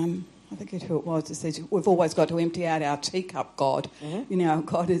 I forget who it was that says we've always got to empty out our teacup, God.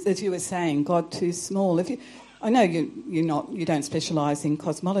 God is, as you were saying, God too small. I know you don't specialise in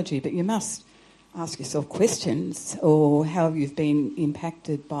cosmology, but you must ask yourself questions, or how you've been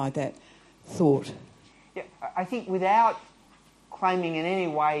impacted by that thought. Yeah, I think without claiming in any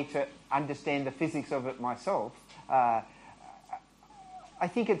way to understand the physics of it myself, I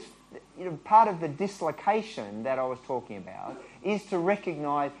think it's part of the dislocation that I was talking about is to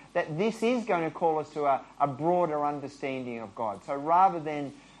recognise that this is going to call us to a broader understanding of God. So rather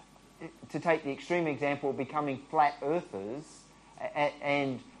than, to take the extreme example, of becoming flat earthers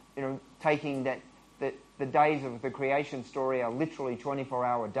and taking that the days of the creation story are literally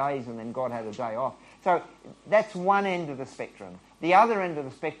 24-hour days and then God had a day off. So that's one end of the spectrum. The other end of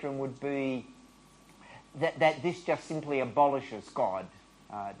the spectrum would be that this just simply abolishes God.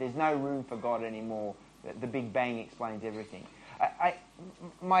 There's no room for God anymore. The Big Bang explains everything. This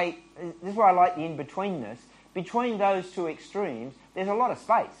is why I like the in-betweenness. Between those two extremes, there's a lot of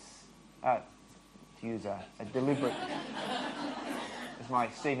space. To use a deliberate... It's my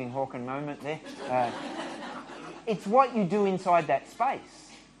Stephen Hawking moment there. It's what you do inside that space.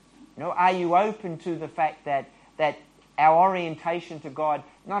 Are you open to the fact that our orientation to God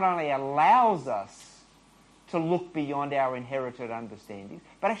not only allows us to look beyond our inherited understandings,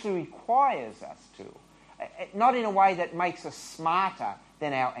 but actually requires us to. Not in a way that makes us smarter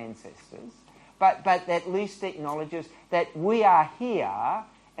than our ancestors, but at least acknowledges that we are here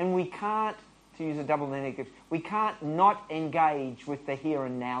and we can't, to use a double negative, we can't not engage with the here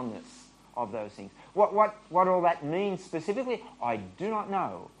and nowness of those things. What all that means specifically, I do not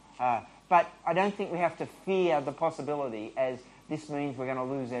know. But I don't think we have to fear the possibility as this means we're going to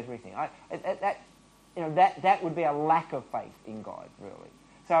lose everything. That would be a lack of faith in God, really.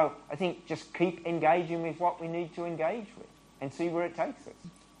 So I think just keep engaging with what we need to engage with and see where it takes us.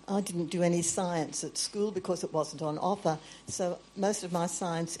 I didn't do any science at school because it wasn't on offer, so most of my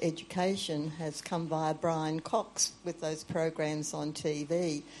science education has come via Brian Cox with those programs on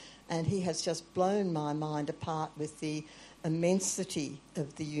TV, and he has just blown my mind apart with the immensity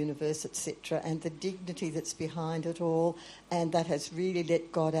of the universe, etc., and the dignity that's behind it all, and that has really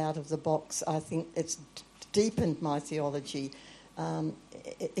let God out of the box. I think it's deepened my theology.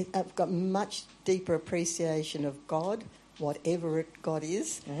 I've got much deeper appreciation of God, whatever God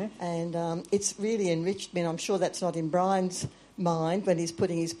is, and it's really enriched me, and I'm sure that's not in Brian's mind when he's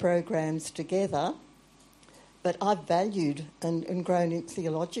putting his programs together, but I've valued and grown in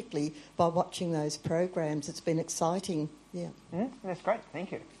theologically by watching those programs. It's been exciting. Yeah. That's great.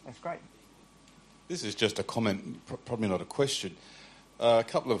 Thank you. That's great. This is just a comment, probably not a question. A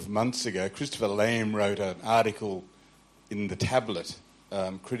couple of months ago, Christopher Lamb wrote an article in the Tablet,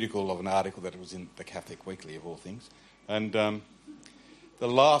 critical of an article that was in the Catholic Weekly, of all things. And the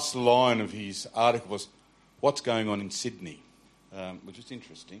last line of his article was, "What's going on in Sydney?" Which is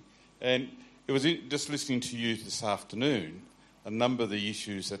interesting. And it was just listening to you this afternoon, a number of the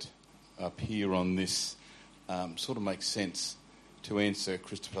issues that appear on this sort of makes sense to answer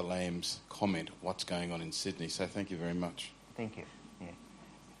Christopher Lamb's comment, what's going on in Sydney. So thank you very much. Thank you.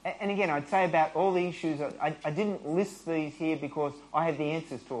 Yeah. And again, I'd say about all the issues, I didn't list these here because I have the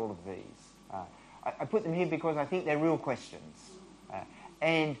answers to all of these. I put them here because I think they're real questions.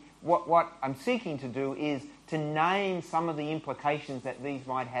 And what I'm seeking to do is to name some of the implications that these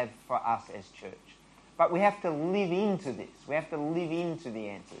might have for us as church. But we have to live into this. We have to live into the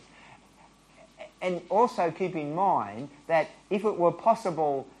answers. And also keep in mind that if it were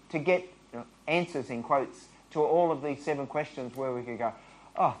possible to get answers, in quotes, to all of these 7 questions where we could go,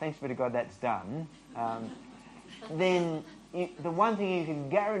 oh, thanks be to God that's done, then the one thing you can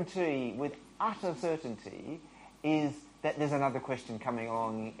guarantee with utter certainty is that there's another question coming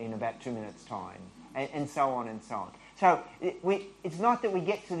along in about 2 minutes' time, and so on and so on. So it's not that we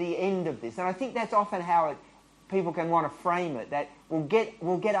get to the end of this, and I think that's often how people can want to frame it, that we'll get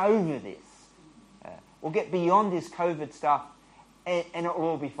over this. We'll get beyond this COVID stuff and it'll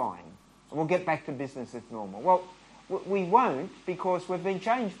all be fine. And we'll get back to business as normal. Well, we won't, because we've been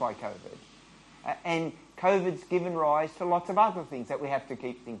changed by COVID. And COVID's given rise to lots of other things that we have to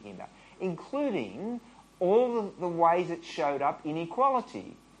keep thinking about, including all the ways it showed up in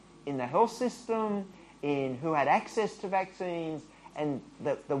inequality in the health system, in who had access to vaccines, and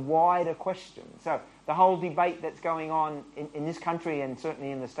the wider question. So the whole debate that's going on in this country and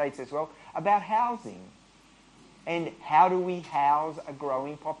certainly in the States as well about housing. And how do we house a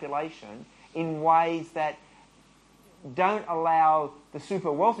growing population in ways that don't allow the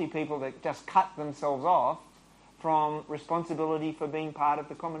super wealthy people to just cut themselves off from responsibility for being part of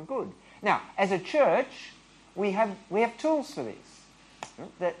the common good. Now, as a church, we have tools for this.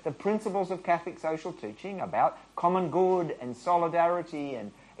 The principles of Catholic social teaching about common good and solidarity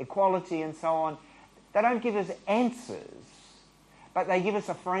and equality and so on, they don't give us answers, but they give us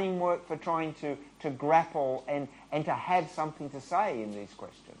a framework for trying to grapple and to have something to say in these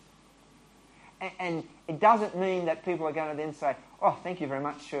questions. And it doesn't mean that people are going to then say, oh, thank you very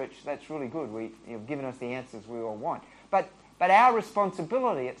much, Church, that's really good. You've given us the answers we all want. But our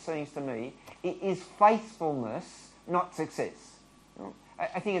responsibility, it seems to me, is faithfulness, not success.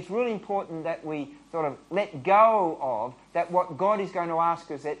 I think it's really important that we sort of let go of that what God is going to ask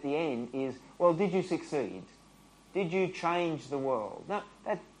us at the end is, well, did you succeed? Did you change the world? No,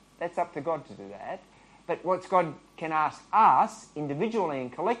 that's up to God to do that. But what God can ask us, individually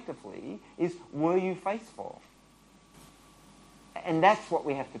and collectively, is, were you faithful? And that's what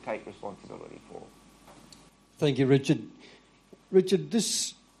we have to take responsibility for. Thank you, Richard. Richard,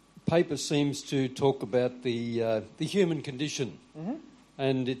 this paper seems to talk about the human condition,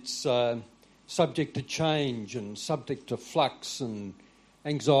 and it's subject to change and subject to flux and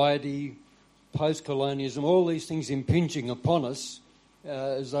anxiety, post-colonialism, all these things impinging upon us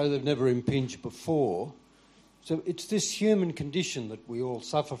as though they've never impinged before. So it's this human condition that we all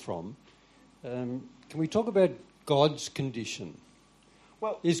suffer from. Can we talk about God's condition?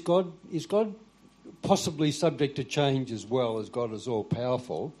 Well, is God possibly subject to change as well, as God is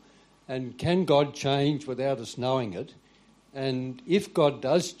all-powerful? And can God change without us knowing it? And if God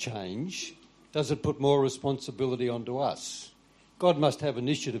does change, does it put more responsibility onto us? God must have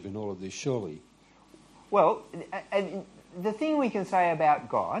initiative in all of this, surely. Well, the thing we can say about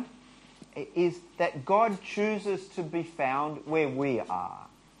God is that God chooses to be found where we are.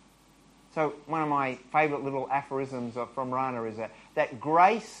 So one of my favourite little aphorisms from Rana is that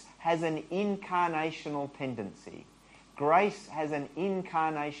grace has an incarnational tendency. Grace has an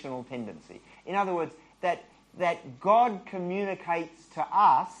incarnational tendency. In other words, that God communicates to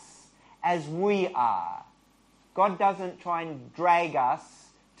us as we are. God doesn't try and drag us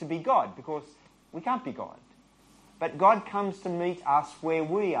to be God, because we can't be God. But God comes to meet us where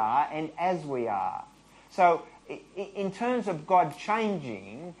we are and as we are. So in terms of God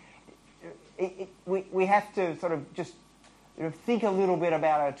changing, we have to sort of just think a little bit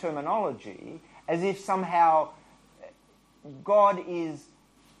about our terminology as if somehow God is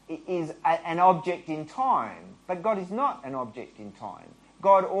an object in time. But God is not an object in time.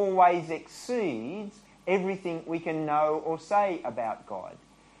 God always exceeds everything we can know or say about God.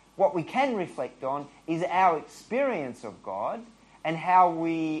 What we can reflect on is our experience of God and how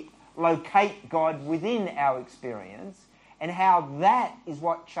we locate God within our experience, and how that is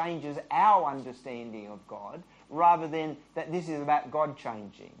what changes our understanding of God, rather than that this is about God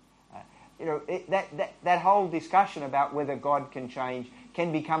changing. That whole discussion about whether God can change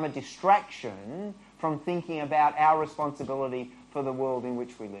can become a distraction from thinking about our responsibility for the world in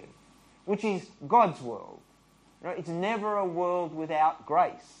which we live, which is God's world. It's never a world without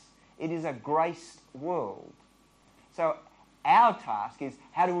grace. It is a graced world. So our task is,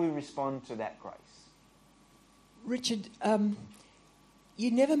 how do we respond to that grace? Richard, you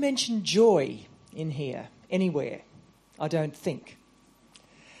never mentioned joy in here, anywhere, I don't think.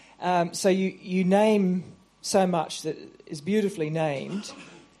 So you name so much that is beautifully named,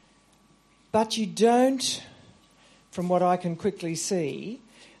 but you don't, from what I can quickly see,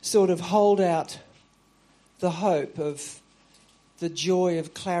 sort of hold out the hope of the joy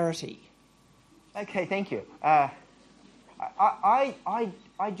of clarity. Okay, thank you. I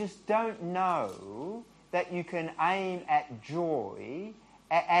just don't know that you can aim at joy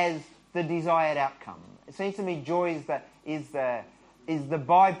as the desired outcome. It seems to me joy is the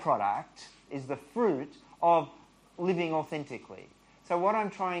byproduct, is the fruit of living authentically. So what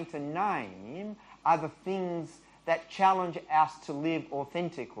I'm trying to name are the things that challenge us to live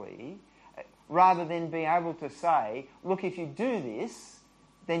authentically, rather than being able to say, look, if you do this,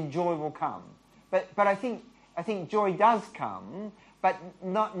 then joy will come. But I think joy does come, but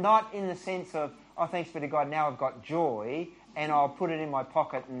not in the sense of, oh, thanks be to God, now I've got joy and I'll put it in my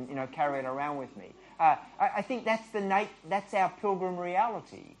pocket and carry it around with me. I think that's our pilgrim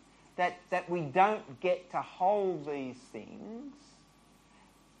reality, that we don't get to hold these things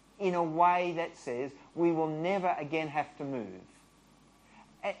in a way that says we will never again have to move.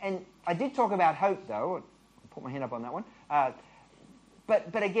 And I did talk about hope, though. I'll put my hand up on that one.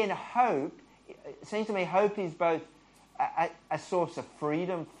 But again, hope, it seems to me hope is both a source of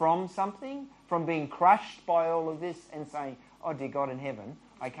freedom from something, from being crushed by all of this and saying, oh dear God in heaven,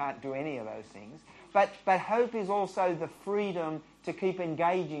 I can't do any of those things. But hope is also the freedom to keep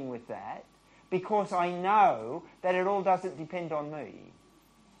engaging with that, because I know that it all doesn't depend on me,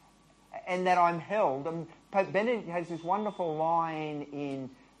 and that I'm held. And Pope Benedict has this wonderful line in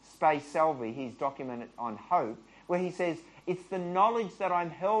Spe Salvi, his document on hope, where he says, it's the knowledge that I'm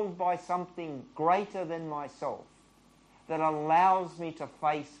held by something greater than myself that allows me to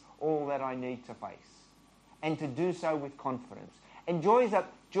face all that I need to face, and to do so with confidence. And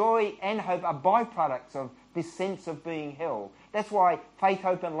joy and hope are byproducts of this sense of being held. That's why faith,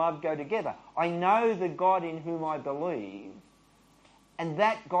 hope and love go together. I know the God in whom I believe, and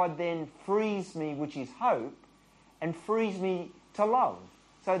that God then frees me, which is hope, and frees me to love.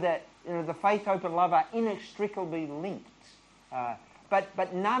 So that the faith, hope and love are inextricably linked.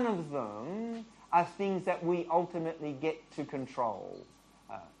 But none of them are things that we ultimately get to control.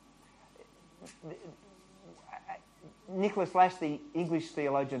 Nicholas Lash, the English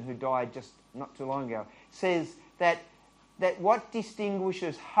theologian who died just not too long ago, says that what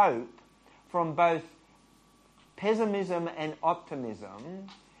distinguishes hope from both pessimism and optimism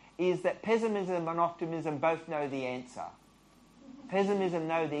is that pessimism and optimism both know the answer. Pessimism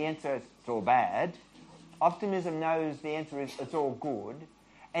knows the answer is it's all bad. Optimism knows the answer is it's all good.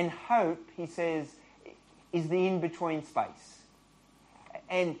 And hope, he says, is the in-between space.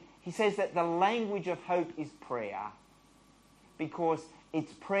 And he says that the language of hope is prayer, because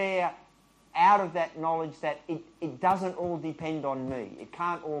it's prayer out of that knowledge that it doesn't all depend on me. It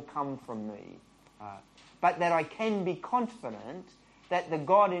can't all come from me. But that I can be confident that the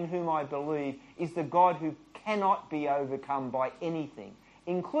God in whom I believe is the God who cannot be overcome by anything,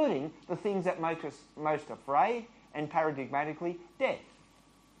 including the things that make us most afraid, and paradigmatically, death.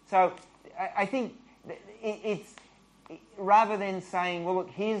 So I think it's, rather than saying, well, look,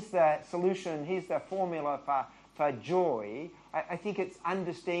 here's the solution, here's the formula for joy, I think it's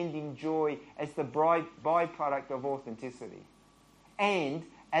understanding joy as the byproduct of authenticity and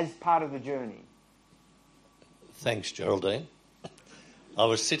as part of the journey. Thanks, Geraldine. I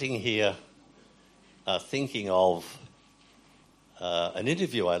was sitting here thinking of an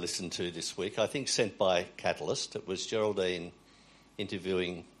interview I listened to this week, I think sent by Catalyst. It was Geraldine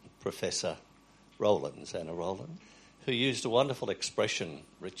interviewing Professor Rowlands, Anna Rowland, who used a wonderful expression,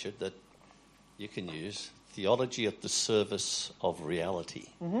 Richard, that you can use, theology at the service of reality.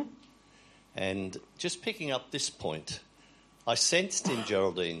 Mm-hmm. And just picking up this point, I sensed in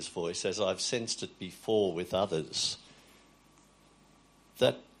Geraldine's voice, as I've sensed it before with others,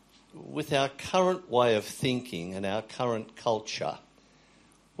 that with our current way of thinking and our current culture,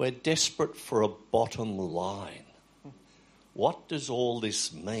 we're desperate for a bottom line. What does all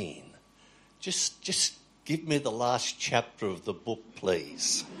this mean? Just give me the last chapter of the book,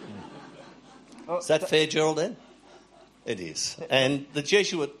 please. Is that fair, Geraldine? It is. And the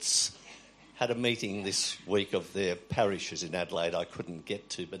Jesuits had a meeting this week of their parishes in Adelaide I couldn't get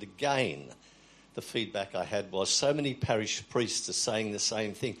to, but again, the feedback I had was so many parish priests are saying the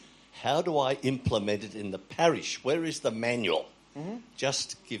same thing. How do I implement it in the parish? Where is the manual? Mm-hmm.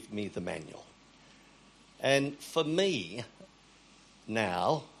 Just give me the manual. And for me,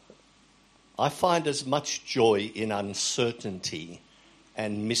 now, I find as much joy in uncertainty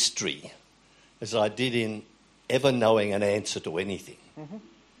and mystery as I did in ever knowing an answer to anything. Mm-hmm.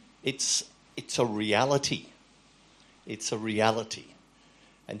 It's a reality. It's a reality.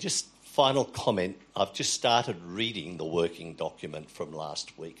 And just final comment, I've just started reading the working document from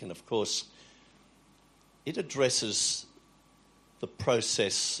last week, and of course it addresses the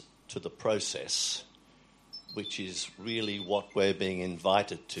process to the process, which is really what we're being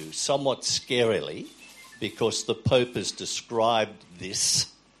invited to, somewhat scarily, because the Pope has described this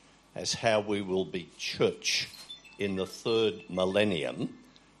as how we will be church in the third millennium.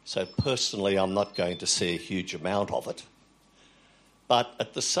 So personally, I'm not going to see a huge amount of it. But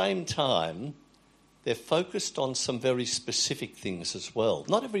at the same time, they're focused on some very specific things as well.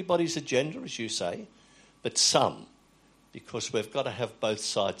 Not everybody's agenda, as you say, but some, because we've got to have both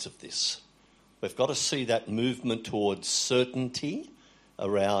sides of this. We've got to see that movement towards certainty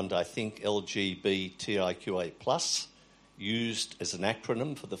around, I think, LGBTIQA+, used as an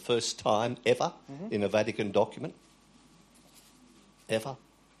acronym for the first time ever in a Vatican document. Ever.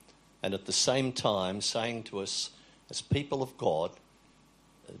 And at the same time saying to us, as people of God,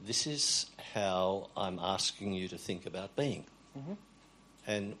 this is how I'm asking you to think about being. Mm-hmm.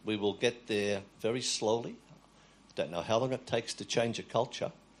 And we will get there very slowly. I don't know how long it takes to change a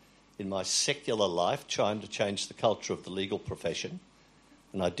culture. In my secular life, trying to change the culture of the legal profession,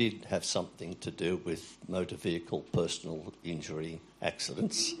 and I did have something to do with motor vehicle personal injury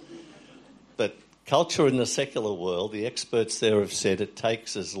accidents. But culture in the secular world, the experts there have said it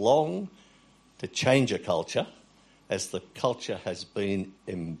takes as long to change a culture as the culture has been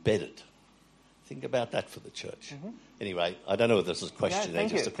embedded. Think about that for the church. Mm-hmm. Anyway, I don't know if this is a question. No,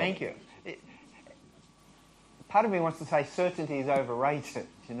 thank you. Part of me wants to say certainty is overrated,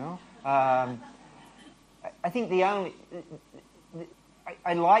 you know. I think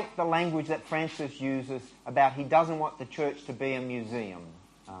I like the language that Francis uses about he doesn't want the church to be a museum.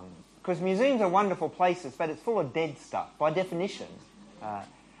 Because museums are wonderful places, but it's full of dead stuff, by definition.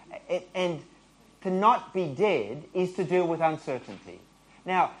 And to not be dead is to deal with uncertainty.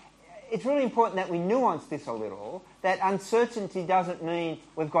 Now, it's really important that we nuance this a little, that uncertainty doesn't mean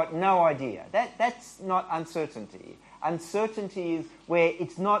we've got no idea. That's not uncertainty. Uncertainty is where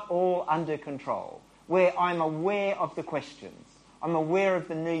it's not all under control, where I'm aware of the questions. I'm aware of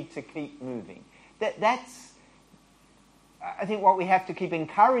the need to keep moving. That's, I think, what we have to keep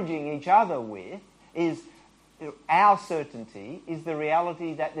encouraging each other with is our certainty is the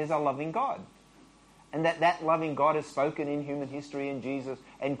reality that there's a loving God. And that loving God has spoken in human history in Jesus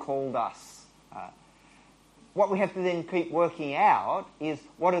and called us. What we have to then keep working out is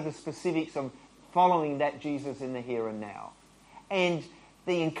what are the specifics of following that Jesus in the here and now. And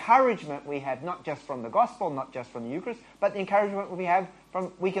the encouragement we have, not just from the gospel, not just from the Eucharist, but the encouragement we have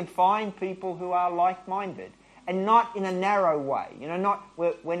from, we can find people who are like-minded. And not in a narrow way. You know,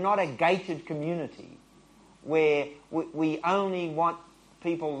 we're not a gated community where we only want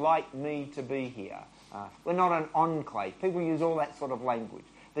people like me to be here. We're not an enclave. People use all that sort of language.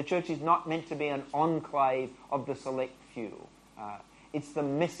 The church is not meant to be an enclave of the select few. It's the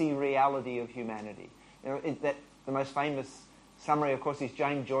messy reality of humanity. You know, that the most famous summary, of course, is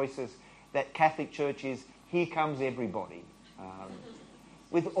James Joyce's, that Catholic Church is, here comes everybody,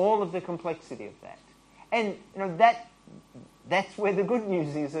 with all of the complexity of that. And you know that's where the good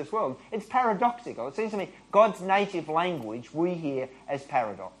news is as well. It's paradoxical. It seems to me God's native language we hear as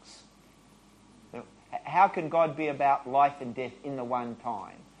paradox. You know, how can God be about life and death in the one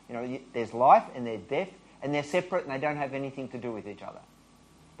time? You know, there's life and there's death, and they're separate and they don't have anything to do with each other.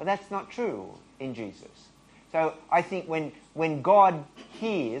 But that's not true in Jesus. So I think when God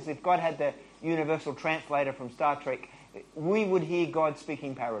hears, if God had the universal translator from Star Trek, we would hear God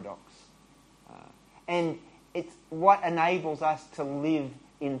speaking paradox. And it's what enables us to live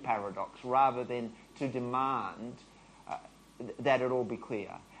in paradox rather than to demand that it all be clear.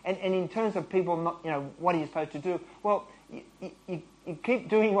 And in terms of people, not, you know, what are you supposed to do? Well, you keep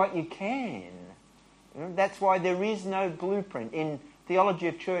doing what you can. You know, that's why there is no blueprint. In theology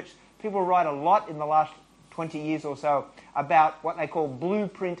of church, people write a lot in the last 20 years or so about what they call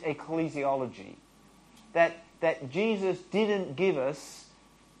blueprint ecclesiology. That Jesus didn't give us,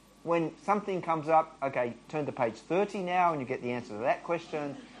 when something comes up, okay, turn to page 30 now and you get the answer to that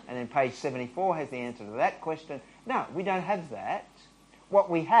question, and then page 74 has the answer to that question. No, we don't have that.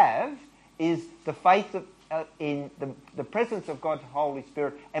 What we have is the faith in the presence of God's Holy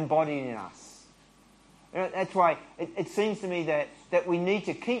Spirit embodied in us. You know, that's why it seems to me that we need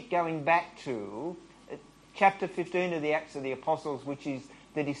to keep going back to chapter 15 of the Acts of the Apostles, which is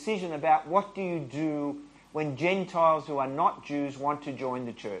the decision about what do you do when Gentiles who are not Jews want to join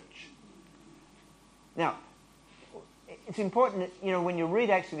the church. Now, it's important that, you know, when you read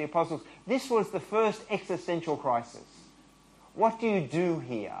Acts of the Apostles, this was the first existential crisis. What do you do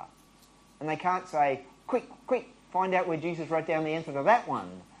here? And they can't say, quick, find out where Jesus wrote down the answer to that one.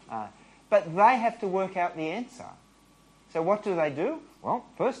 But they have to work out the answer. So what do? Well,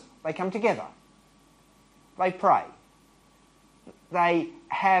 first, they come together. They pray. They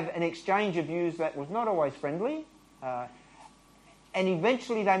have an exchange of views that was not always friendly, and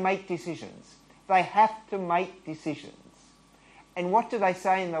eventually they make decisions. They have to make decisions. And what do they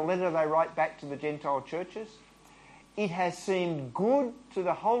say in the letter they write back to the Gentile churches? It has seemed good to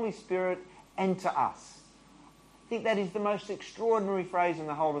the Holy Spirit and to us. I think that is the most extraordinary phrase in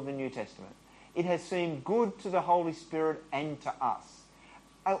the whole of the New Testament. It has seemed good to the Holy Spirit and to us.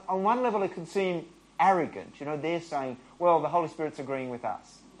 On one level it can seem arrogant. You know, they're saying, well, the Holy Spirit's agreeing with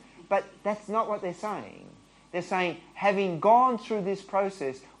us. But that's not what they're saying. They're saying, having gone through this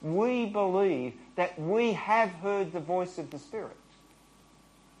process, we believe that we have heard the voice of the Spirit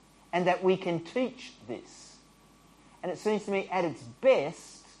and that we can teach this. And it seems to me, at its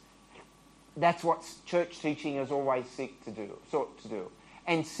best, that's what church teaching has always sought to do.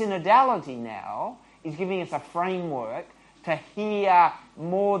 And synodality now is giving us a framework to hear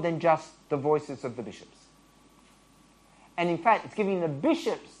more than just the voices of the bishops. And in fact, it's giving the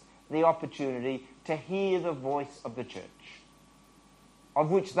bishops the opportunity to hear the voice of the church. of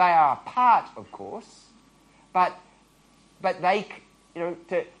which they are a part, of course, but they,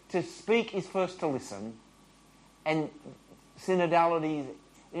 to speak is first to listen, and synodality,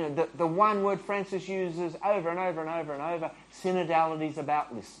 the one word Francis uses over and over and over and over, synodality is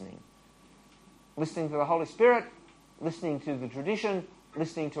about listening. Listening to the Holy Spirit, listening to the tradition,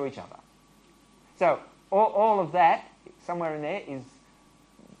 listening to each other. So all of that, somewhere in there, is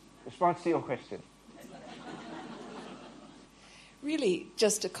response to your question. Really,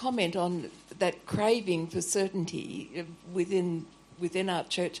 just a comment on that craving for certainty within our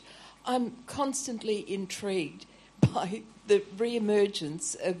church. I'm constantly intrigued by the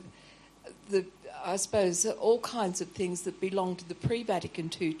re-emergence of all kinds of things that belong to the pre-Vatican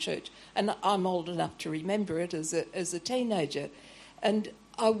II church. And I'm old enough to remember it as a teenager. And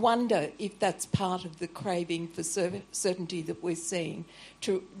I wonder if that's part of the craving for certainty that we're seeing,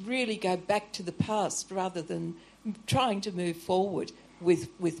 to really go back to the past rather than trying to move forward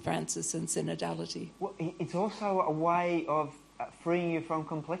with Francis and synodality. Well, it's also a way of freeing you from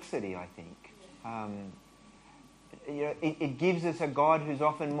complexity, I think. It gives us a God who's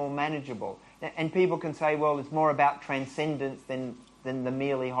often more manageable. And people can say, well, it's more about transcendence than the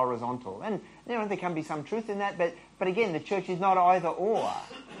merely horizontal. And there can be some truth in that, but again, the church is not either or.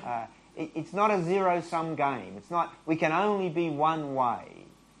 It's not a zero-sum game. It's not, we can only be one way.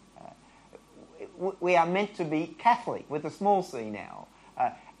 We are meant to be Catholic with a small c now.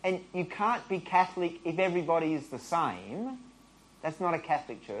 And you can't be Catholic if everybody is the same. That's not a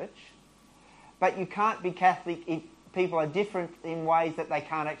Catholic church. But you can't be Catholic if people are different in ways that they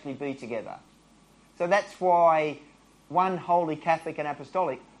can't actually be together. So that's why one holy, Catholic and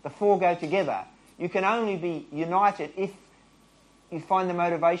apostolic, the four go together. You can only be united if you find the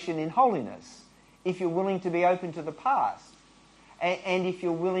motivation in holiness, if you're willing to be open to the past, and if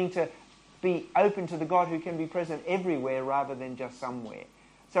you're willing to be open to the God who can be present everywhere rather than just somewhere.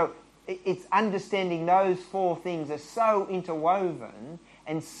 So it's understanding those four things are so interwoven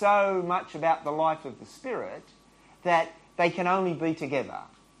and so much about the life of the Spirit that they can only be together.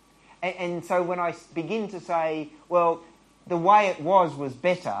 And so when I begin to say, well, the way it was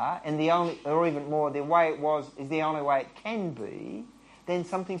better, and the only, or even more, the way it was is the only way it can be, then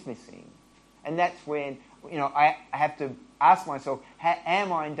something's missing. And that's when, I have to ask myself,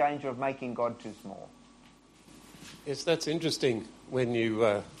 am I in danger of making God too small? Yes, that's interesting when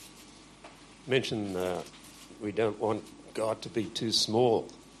you mention we don't want God to be too small.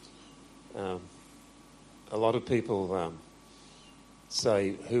 A lot of people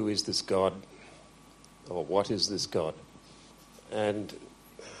say, who is this God? Or what is this God? And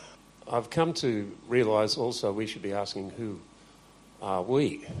I've come to realise also we should be asking, who are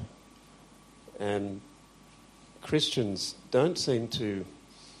we? And Christians don't seem to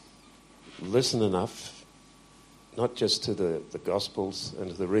listen enough, not just to the Gospels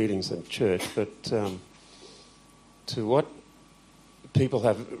and to the readings in church, but to what people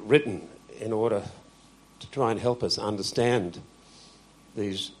have written in order to try and help us understand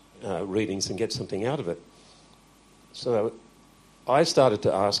these readings and get something out of it. So I started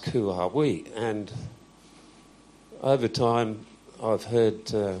to ask, who are we? And over time I've heard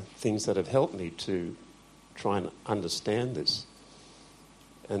things that have helped me to try and understand this.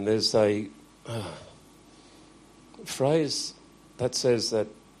 And there's a phrase that says that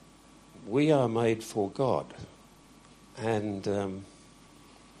we are made for God, and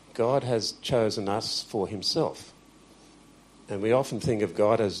God has chosen us for himself. And we often think of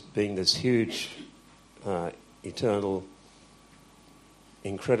God as being this huge, eternal,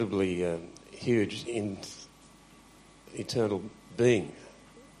 incredibly huge, eternal being,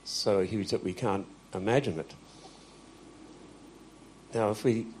 so huge that we can't imagine it. Now, if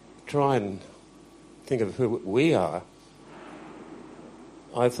we try and think of who we are,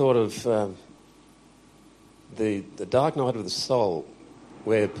 I thought of the dark night of the soul,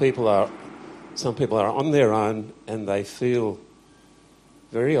 where some people are on their own and they feel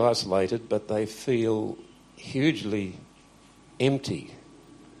very isolated, but they feel hugely empty,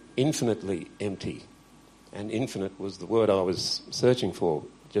 infinitely empty. And infinite was the word I was searching for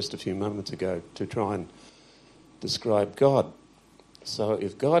just a few moments ago to try and describe God. So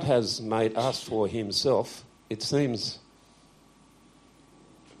if God has made us for himself, it seems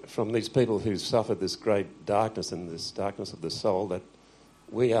from these people who suffered this great darkness and this darkness of the soul that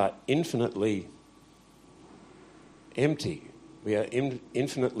we are infinitely empty. We are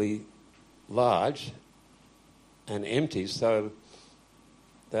infinitely large and empty, so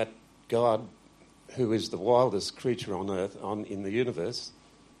that God, who is the wildest creature on earth, in the universe,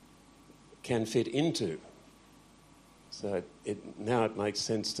 can fit into. So now it makes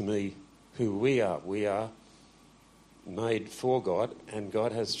sense to me who we are. We are made for God, and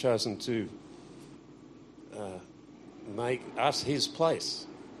God has chosen to make us his place.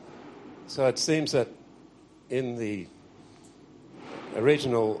 So it seems that in the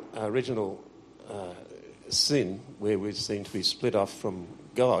original sin, where we seem to be split off from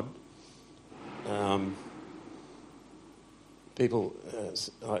God, I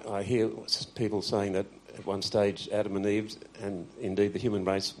hear people saying that at one stage Adam and Eve, and indeed the human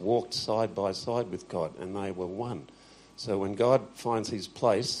race, walked side by side with God, and they were one. So when God finds his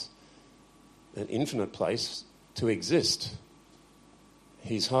place, an infinite place to exist,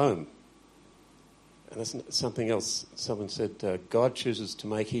 his home. And that's something else. Someone said, God chooses to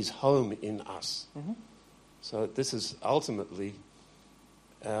make his home in us. Mm-hmm. So this is ultimately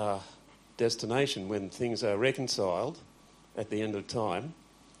our destination. When things are reconciled at the end of time,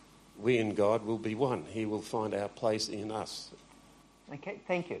 we and God will be one. He will find our place in us. Okay,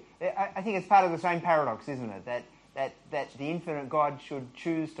 thank you. I think it's part of the same paradox, isn't it? That the infinite God should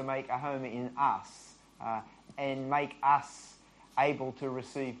choose to make a home in us and make us able to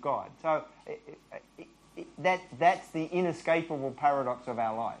receive God. So that's the inescapable paradox of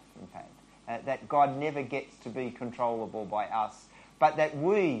our life, in fact, that God never gets to be controllable by us, but that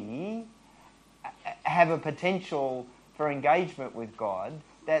we have a potential for engagement with God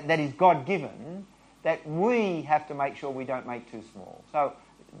that is God-given, that we have to make sure we don't make too small. So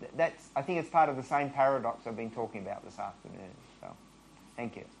I think it's part of the same paradox I've been talking about this afternoon. So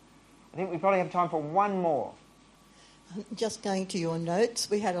thank you. I think we probably have time for one more. Just going to your notes,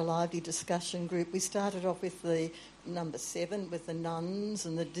 we had a lively discussion group. We started off with the number 7, with the nuns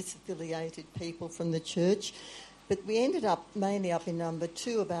and the disaffiliated people from the church. But we ended up mainly up in number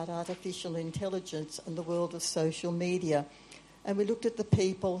 2 about artificial intelligence and the world of social media. And we looked at the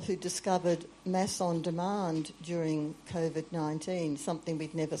people who discovered mass on demand during COVID-19, something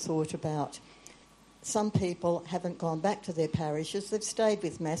we'd never thought about. Some people haven't gone back to their parishes, they've stayed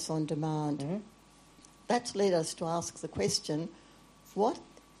with mass on demand. Mm-hmm. That's led us to ask the question, what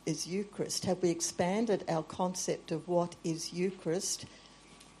is Eucharist? Have we expanded our concept of what is Eucharist?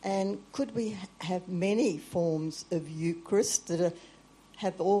 And could we have many forms of Eucharist that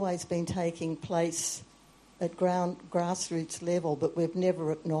have always been taking place at grassroots level, but we've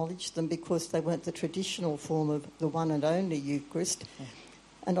never acknowledged them because they weren't the traditional form of the one and only Eucharist? Mm.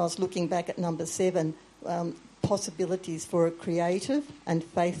 And I was looking back at number 7, possibilities for a creative and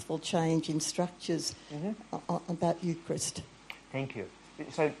faithful change in structures about Eucharist. Thank you.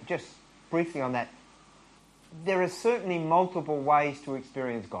 So just briefly on that, there are certainly multiple ways to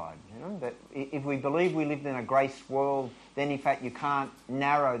experience God. You know, that if we believe we live in a grace world, then in fact you can't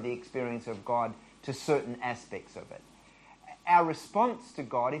narrow the experience of God to certain aspects of it. Our response to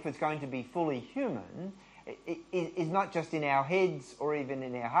God, if it's going to be fully human, is not just in our heads or even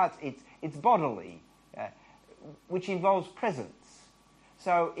in our hearts, it's bodily, which involves presence.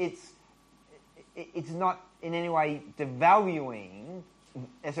 So it's not in any way devaluing,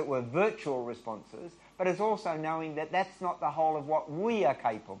 as it were, virtual responses, but it's also knowing that that's not the whole of what we are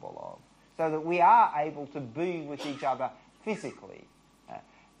capable of, so that we are able to be with each other physically.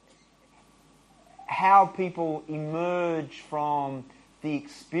 How people emerge from the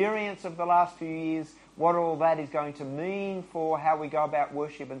experience of the last few years, what all that is going to mean for how we go about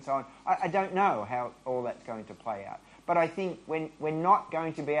worship and so on, I don't know how all that's going to play out. But I think we're not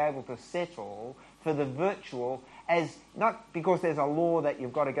going to be able to settle for the virtual as, not because there's a law that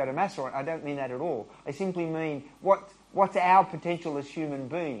you've got to go to Mass, or I don't mean that at all. I simply mean what's our potential as human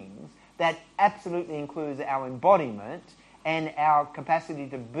beings that absolutely includes our embodiment and our capacity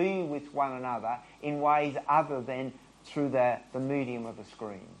to be with one another in ways other than through the medium of a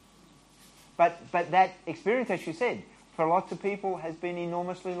screen. But that experience, as you said, for lots of people has been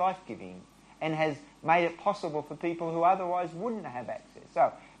enormously life-giving and has made it possible for people who otherwise wouldn't have access.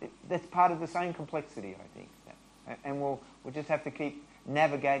 So that's part of the same complexity, I think. And we'll just have to keep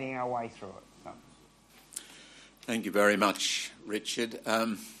navigating our way through it. So. Thank you very much, Richard.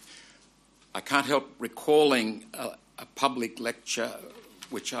 I can't help recalling a public lecture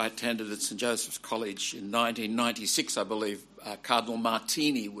which I attended at St Joseph's College in 1996, I believe. Cardinal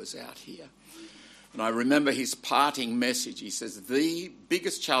Martini was out here. And I remember his parting message. He says, the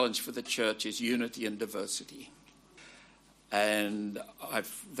biggest challenge for the church is unity and diversity. And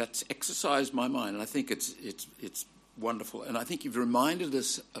that's exercised my mind, and I think it's wonderful. And I think you've reminded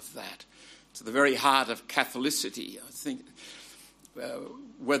us of that. To the very heart of Catholicity. I think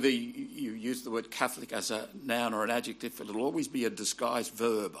whether you use the word Catholic as a noun or an adjective, it'll always be a disguised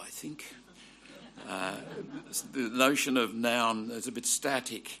verb, I think. The notion of noun is a bit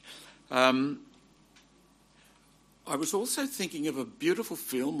static. I was also thinking of a beautiful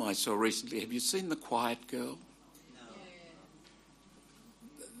film I saw recently. Have you seen The Quiet Girl?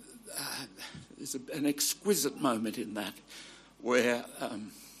 there's an exquisite moment in that where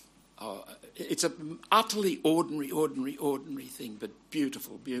it's an utterly ordinary thing, but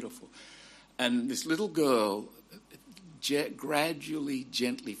beautiful, beautiful. And this little girl gradually,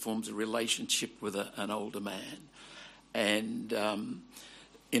 gently forms a relationship with an older man. And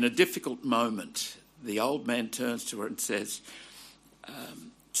in a difficult moment, the old man turns to her and says,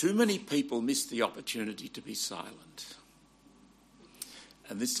 too many people miss the opportunity to be silent.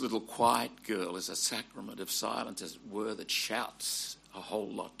 And this little quiet girl is a sacrament of silence, as it were, that shouts a whole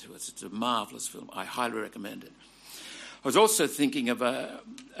lot to us. It's a marvellous film. I highly recommend it. I was also thinking of a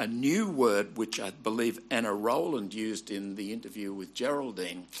new word which I believe Anna Rowland used in the interview with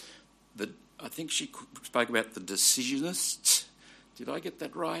Geraldine. I think she spoke about the decisionists. Did I get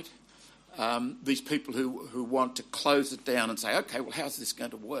that right? These people who want to close it down and say, okay, well, how's this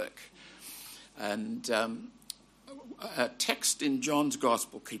going to work? And a text in John's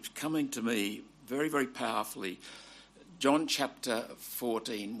Gospel keeps coming to me very, very powerfully. John chapter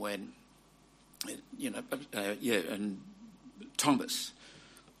 14, when, and Thomas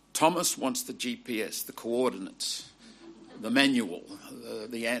wants the GPS, the coordinates, the manual,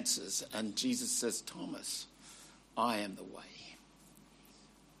 the answers, and Jesus says, Thomas, I am the way.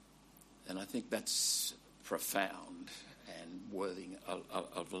 And I think that's profound and worthy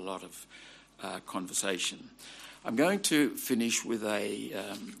of a lot of conversation. I'm going to finish with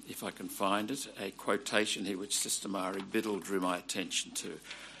if I can find it, a quotation here which Sister Mari Biddle drew my attention to.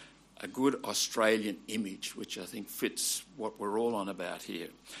 A good Australian image, which I think fits what we're all on about here.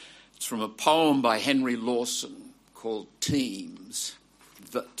 It's from a poem by Henry Lawson called Teams.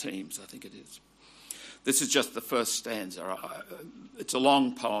 The Teams, I think it is. This is just the first stanza. It's a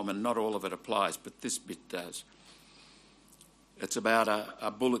long poem and not all of it applies, but this bit does. It's about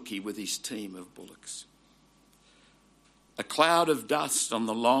a bullocky with his team of bullocks. A cloud of dust on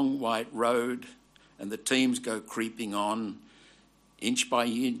the long white road, and the teams go creeping on, inch by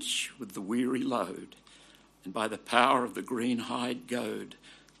inch with the weary load, and by the power of the green-hide goad,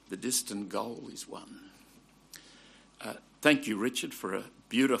 the distant goal is won. Thank you, Richard, for a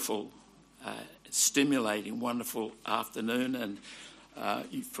beautiful, stimulating, wonderful afternoon,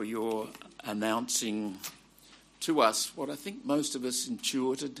 and for your announcing to us what I think most of us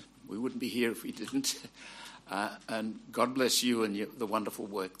intuited. We wouldn't be here if we didn't. And God bless you and the wonderful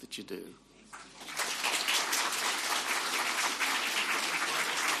work that you do.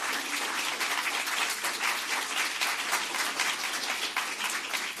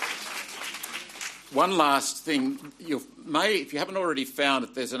 One last thing, if you haven't already found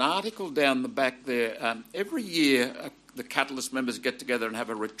it, there's an article down the back there. Every year, the Catalyst members get together and have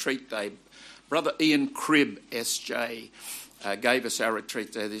a retreat day. Brother Ian Cribb, SJ, gave us our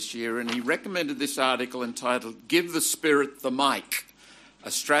retreat day this year, and he recommended this article entitled Give the Spirit the Mic,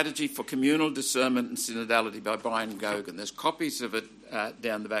 A Strategy for Communal Discernment and Synodality by Brian Gogan. There's copies of it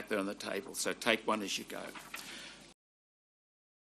down the back there on the table, so take one as you go.